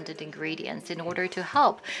 abundant ingredients in order to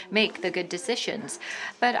help make the good decisions.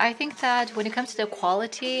 But I think that when it comes to the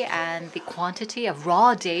quality and the quantity of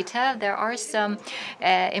raw data, there are some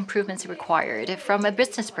improvements required from a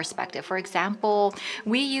business perspective. For example,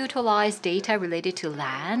 we utilize data related to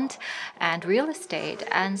land and real estate,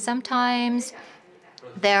 and sometimes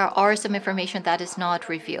there are some information that is not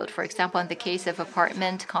revealed. For example, in the case of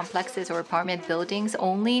apartment complexes or apartment buildings,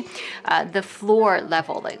 only the floor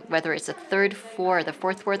level, like whether it's the third floor or the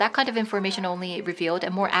fourth floor, that kind of information only revealed,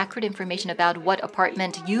 and more accurate information about what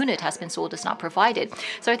apartment unit has been sold is not provided.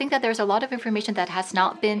 So I think that there's a lot of information that has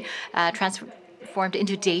not been transformed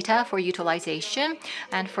into data for utilization.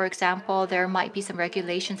 And for example, there might be some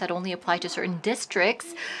regulations that only apply to certain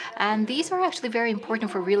districts. And these are actually very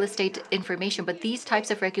important for real estate information, but these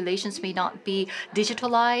types of regulations may not be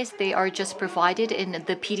digitalized. They are just provided in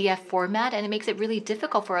the PDF format, and it makes it really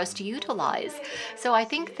difficult for us to utilize. So I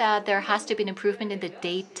think that there has to be an improvement in the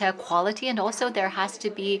data quality, and also there has to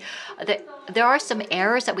be there are some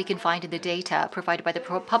errors that we can find in the data provided by the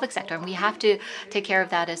public sector, and we have to take care of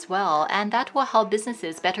that as well. And that will help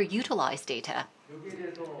businesses better utilize data.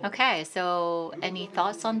 Okay, so any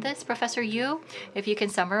thoughts on this, Professor Yu, if you can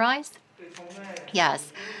summarize?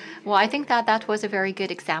 Yes. Well, I think that that was a very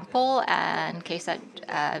good example and case that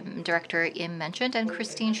Director Im mentioned. And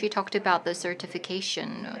Christine, she talked about the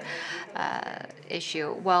certification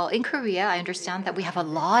issue. Well, in Korea, I understand that we have a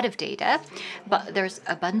lot of data, but there's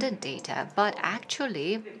abundant data. But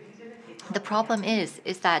actually, the problem is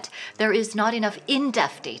that there is not enough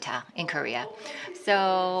in-depth data in Korea.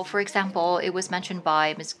 So, for example, it was mentioned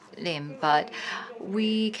by Ms. Lim, but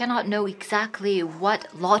we cannot know exactly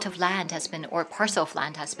what lot of land has been or parcel of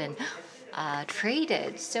land has been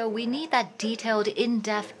traded. So we need that detailed,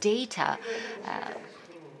 in-depth data.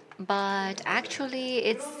 But actually,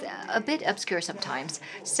 it's a bit obscure sometimes.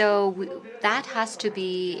 So that has to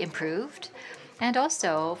be improved. And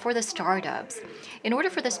also for the startups, in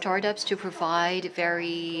order for the startups to provide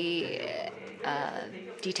very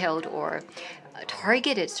detailed or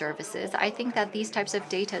targeted services, I think that these types of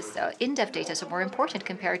data, in-depth data, are more important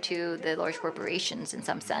compared to the large corporations in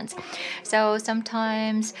some sense. So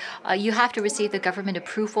sometimes you have to receive the government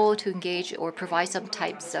approval to engage or provide some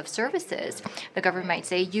types of services. The government might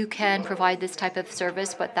say you can provide this type of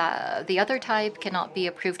service, but the other type cannot be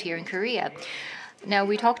approved here in Korea. Now,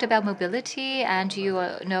 we talked about mobility, and you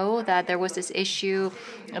know that there was this issue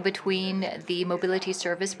between the mobility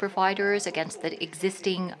service providers against the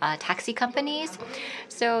existing taxi companies.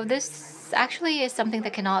 So this actually is something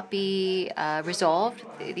that cannot be resolved.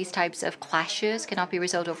 These types of clashes cannot be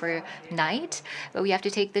resolved overnight, but we have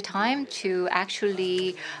to take the time to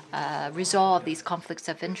actually resolve these conflicts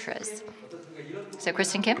of interest. So,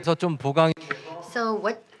 Kristen Kim? So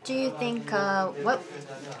what do you think, what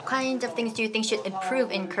kind of things do you think should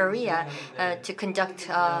improve in Korea to conduct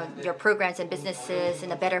your programs and businesses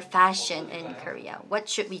in a better fashion in Korea? What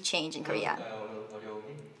should we change in Korea?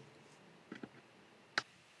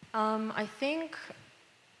 I think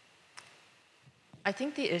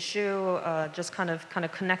the issue, just kind of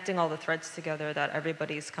connecting all the threads together that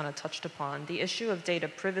everybody's kind of touched upon, the issue of data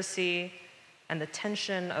privacy and the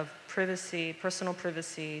tension of privacy, personal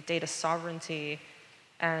privacy, data sovereignty,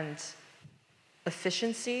 and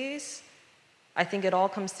efficiencies I think it all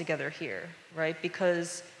comes together here, right?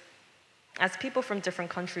 Because as people from different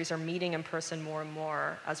countries are meeting in person more and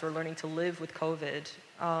more, as we're learning to live with COVID,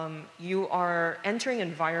 you are entering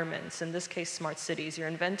environments, in this case, smart cities. You're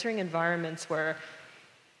entering environments where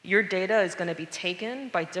your data is going to be taken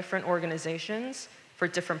by different organizations for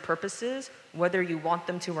different purposes, whether you want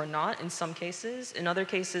them to or not in some cases. In other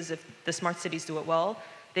cases, if the smart cities do it well,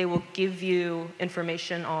 they will give you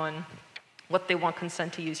information on what they want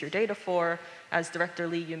consent to use your data for. As Director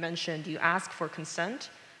Lee, you mentioned, you ask for consent,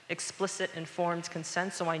 explicit, informed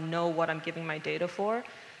consent, so I know what I'm giving my data for.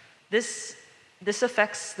 This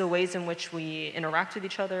affects the ways in which we interact with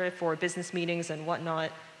each other for business meetings and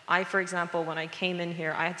whatnot. I, for example, when I came in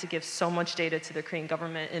here, I had to give so much data to the Korean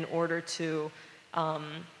government in order to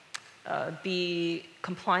be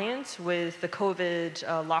compliant with the COVID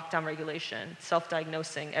lockdown regulation,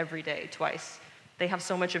 self-diagnosing every day, twice. They have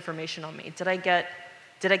so much information on me. Did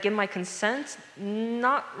I give my consent?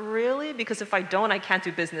 Not really, because if I don't, I can't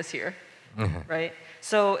do business here, right?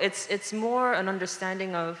 So it's more an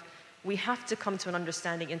understanding of, we have to come to an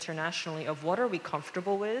understanding internationally of what are we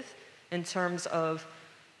comfortable with in terms of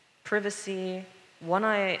privacy, what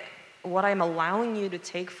I'm allowing you to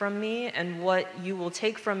take from me, and what you will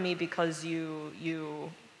take from me because you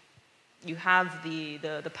have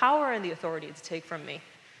the power and the authority to take from me.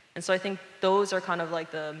 And so I think those are kind of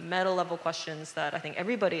like the meta level questions that I think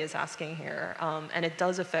everybody is asking here, and it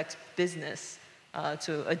does affect business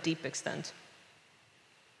to a deep extent.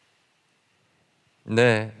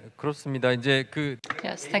 네, 그렇습니다. 이제 그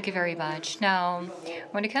Yes, thank you very much. Now,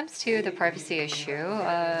 when it comes to the privacy issue,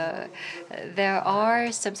 there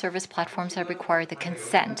are some service platforms that require the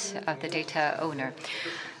consent of the data owner.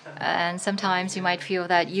 And sometimes you might feel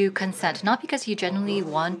that you consent, not because you genuinely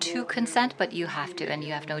want to consent, but you have to, and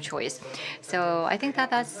you have no choice. So I think that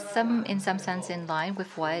that's in some sense in line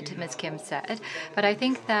with what Ms. Kim said. But I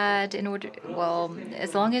think that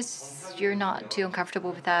as long as you're not too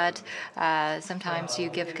uncomfortable with that, sometimes you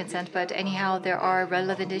give consent. But anyhow, there are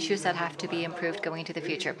relevant issues that have to be improved going into the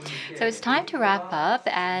future. So it's time to wrap up,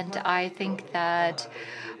 and I think that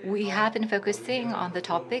we have been focusing on the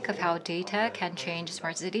topic of how data can change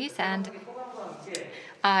smart cities, and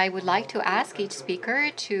I would like to ask each speaker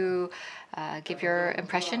to give your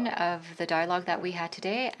impression of the dialogue that we had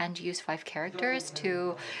today and use 5 characters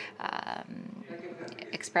to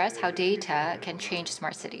express how data can change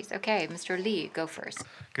smart cities. Okay, Mr. Lee, go first.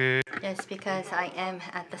 Yes, because I am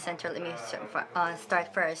at the center. Let me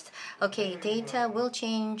start first. Okay, data will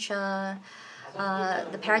change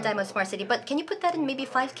the paradigm of smart city. But can you put that in maybe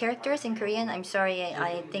 5 characters in Korean? I'm sorry,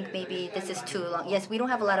 I think maybe this is too long. Yes, we don't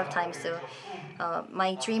have a lot of time, so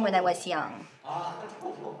my dream when I was young.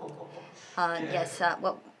 Yes,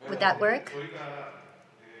 would that work?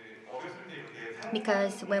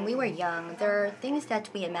 Because when we were young, there are things that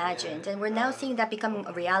we imagined, and we're now seeing that become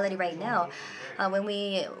a reality right now. When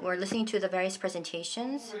we were listening to the various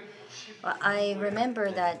presentations, I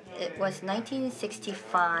remember that it was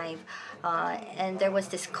 1965, and there was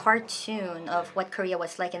this cartoon of what Korea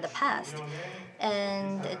was like in the past.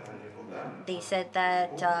 And they said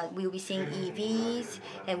that we'll be seeing EVs,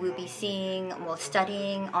 and we'll be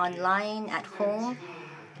studying online at home.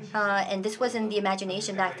 And this wasn't the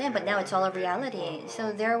imagination back then, but now it's all a reality.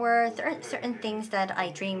 So there were certain things that I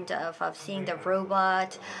dreamed of seeing the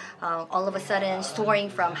robot all of a sudden soaring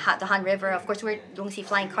from the Han River. Of course, we don't see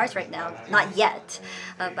flying cars right now, not yet.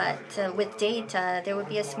 But with data, there would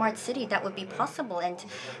be a smart city that would be possible. And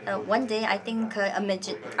one day, I think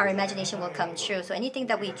our imagination will come true. So anything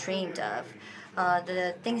that we dreamed of,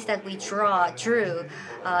 the things that we drew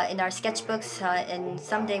in our sketchbooks, and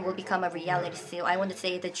someday will become a reality. So I want to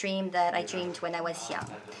say the dream that I dreamed when I was young.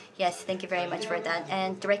 Yes, thank you very much for that.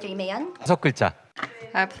 And Director Lee Mayan? 5글자.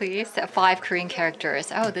 Please, 5 Korean characters.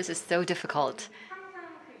 Oh, this is so difficult.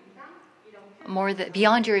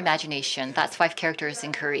 Beyond your imagination. That's 5 characters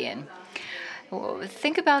in Korean.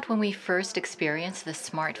 Think about when we first experienced the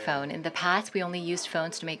smartphone. In the past, we only used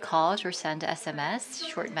phones to make calls or send SMS,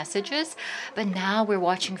 short messages. But now we're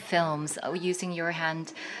watching films using your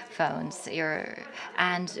hand phones.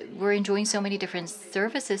 And we're enjoying so many different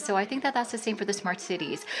services. So I think that that's the same for the smart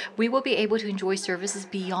cities. We will be able to enjoy services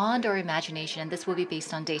beyond our imagination, and this will be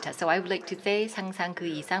based on data. So I would like to say 상상 그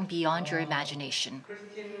이상, beyond your imagination.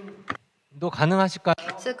 도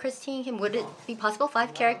가능하실까요? So Christine, would it be possible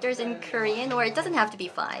 5 characters in Korean, or it doesn't have to be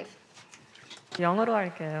 5? 영어로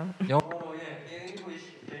할게요.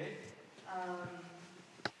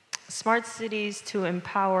 Smart cities to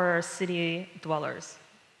empower city dwellers.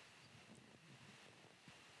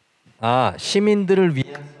 시민들을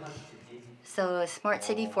위한 So smart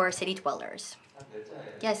city for city dwellers.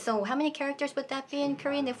 Yes, so how many characters would that be in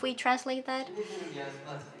Korean if we translate that?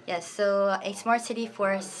 Yes, so a smart city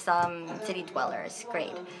for some city dwellers.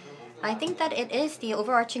 Great. I think that it is the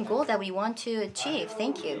overarching goal that we want to achieve.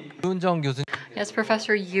 Thank you. 유은정 교수님. Yes,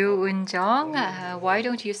 Professor Yu Un-jung, why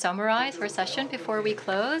don't you summarize our session before we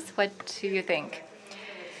close? What do you think?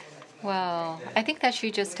 Well, I think that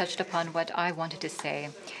she just touched upon what I wanted to say.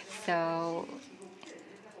 So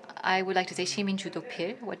I would like to say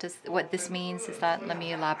시민주도필. What this means is that, let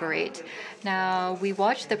me elaborate. Now, we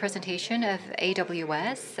watched the presentation of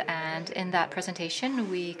AWS, and in that presentation,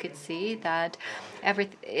 we could see that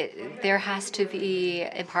there has to be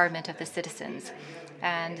empowerment of the citizens,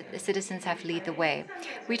 and the citizens have to lead the way.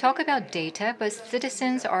 We talk about data, but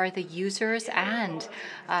citizens are the users, and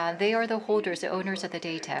they are the holders, the owners of the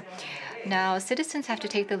data. Now, citizens have to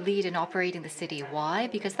take the lead in operating the city. Why?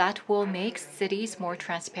 Because that will make cities more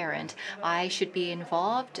transparent. I should be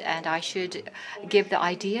involved and I should give the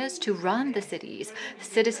ideas to run the cities.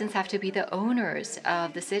 Citizens have to be the owners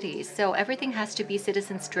of the cities. So everything has to be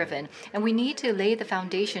citizens driven. And we need to lay the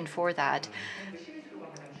foundation for that.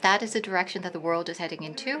 That is the direction that the world is heading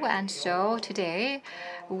into. And so today,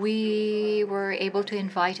 we were able to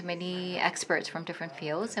invite many experts from different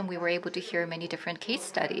fields, and we were able to hear many different case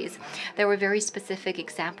studies. There were very specific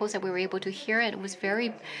examples that we were able to hear, and it was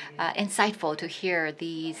very insightful to hear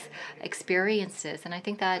these experiences. And I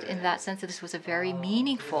think that in that sense, this was a very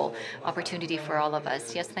meaningful opportunity for all of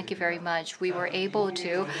us. Yes, thank you very much. We were able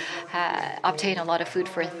to obtain a lot of food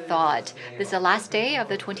for thought. This is the last day of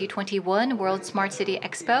the 2021 World Smart City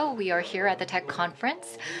Expo. We are here at the tech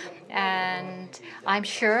conference, and I'm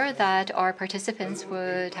sure that our participants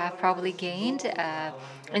would have probably gained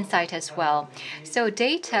insight as well. So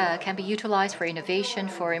data can be utilized for innovation,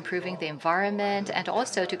 for improving the environment, and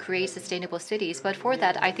also to create sustainable cities. But for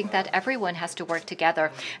that, I think that everyone has to work together.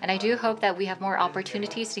 And I do hope that we have more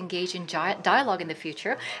opportunities to engage in dialogue in the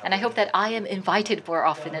future. And I hope that I am invited more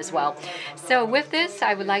often as well. So with this,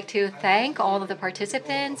 I would like to thank all of the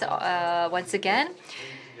participants once again.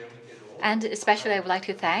 And especially, I would like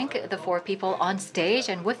to thank the 4 people on stage.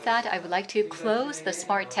 And with that, I would like to close the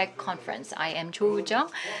Smart Tech Conference. I am Cho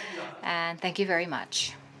Woo-jung, and thank you very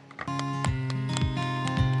much.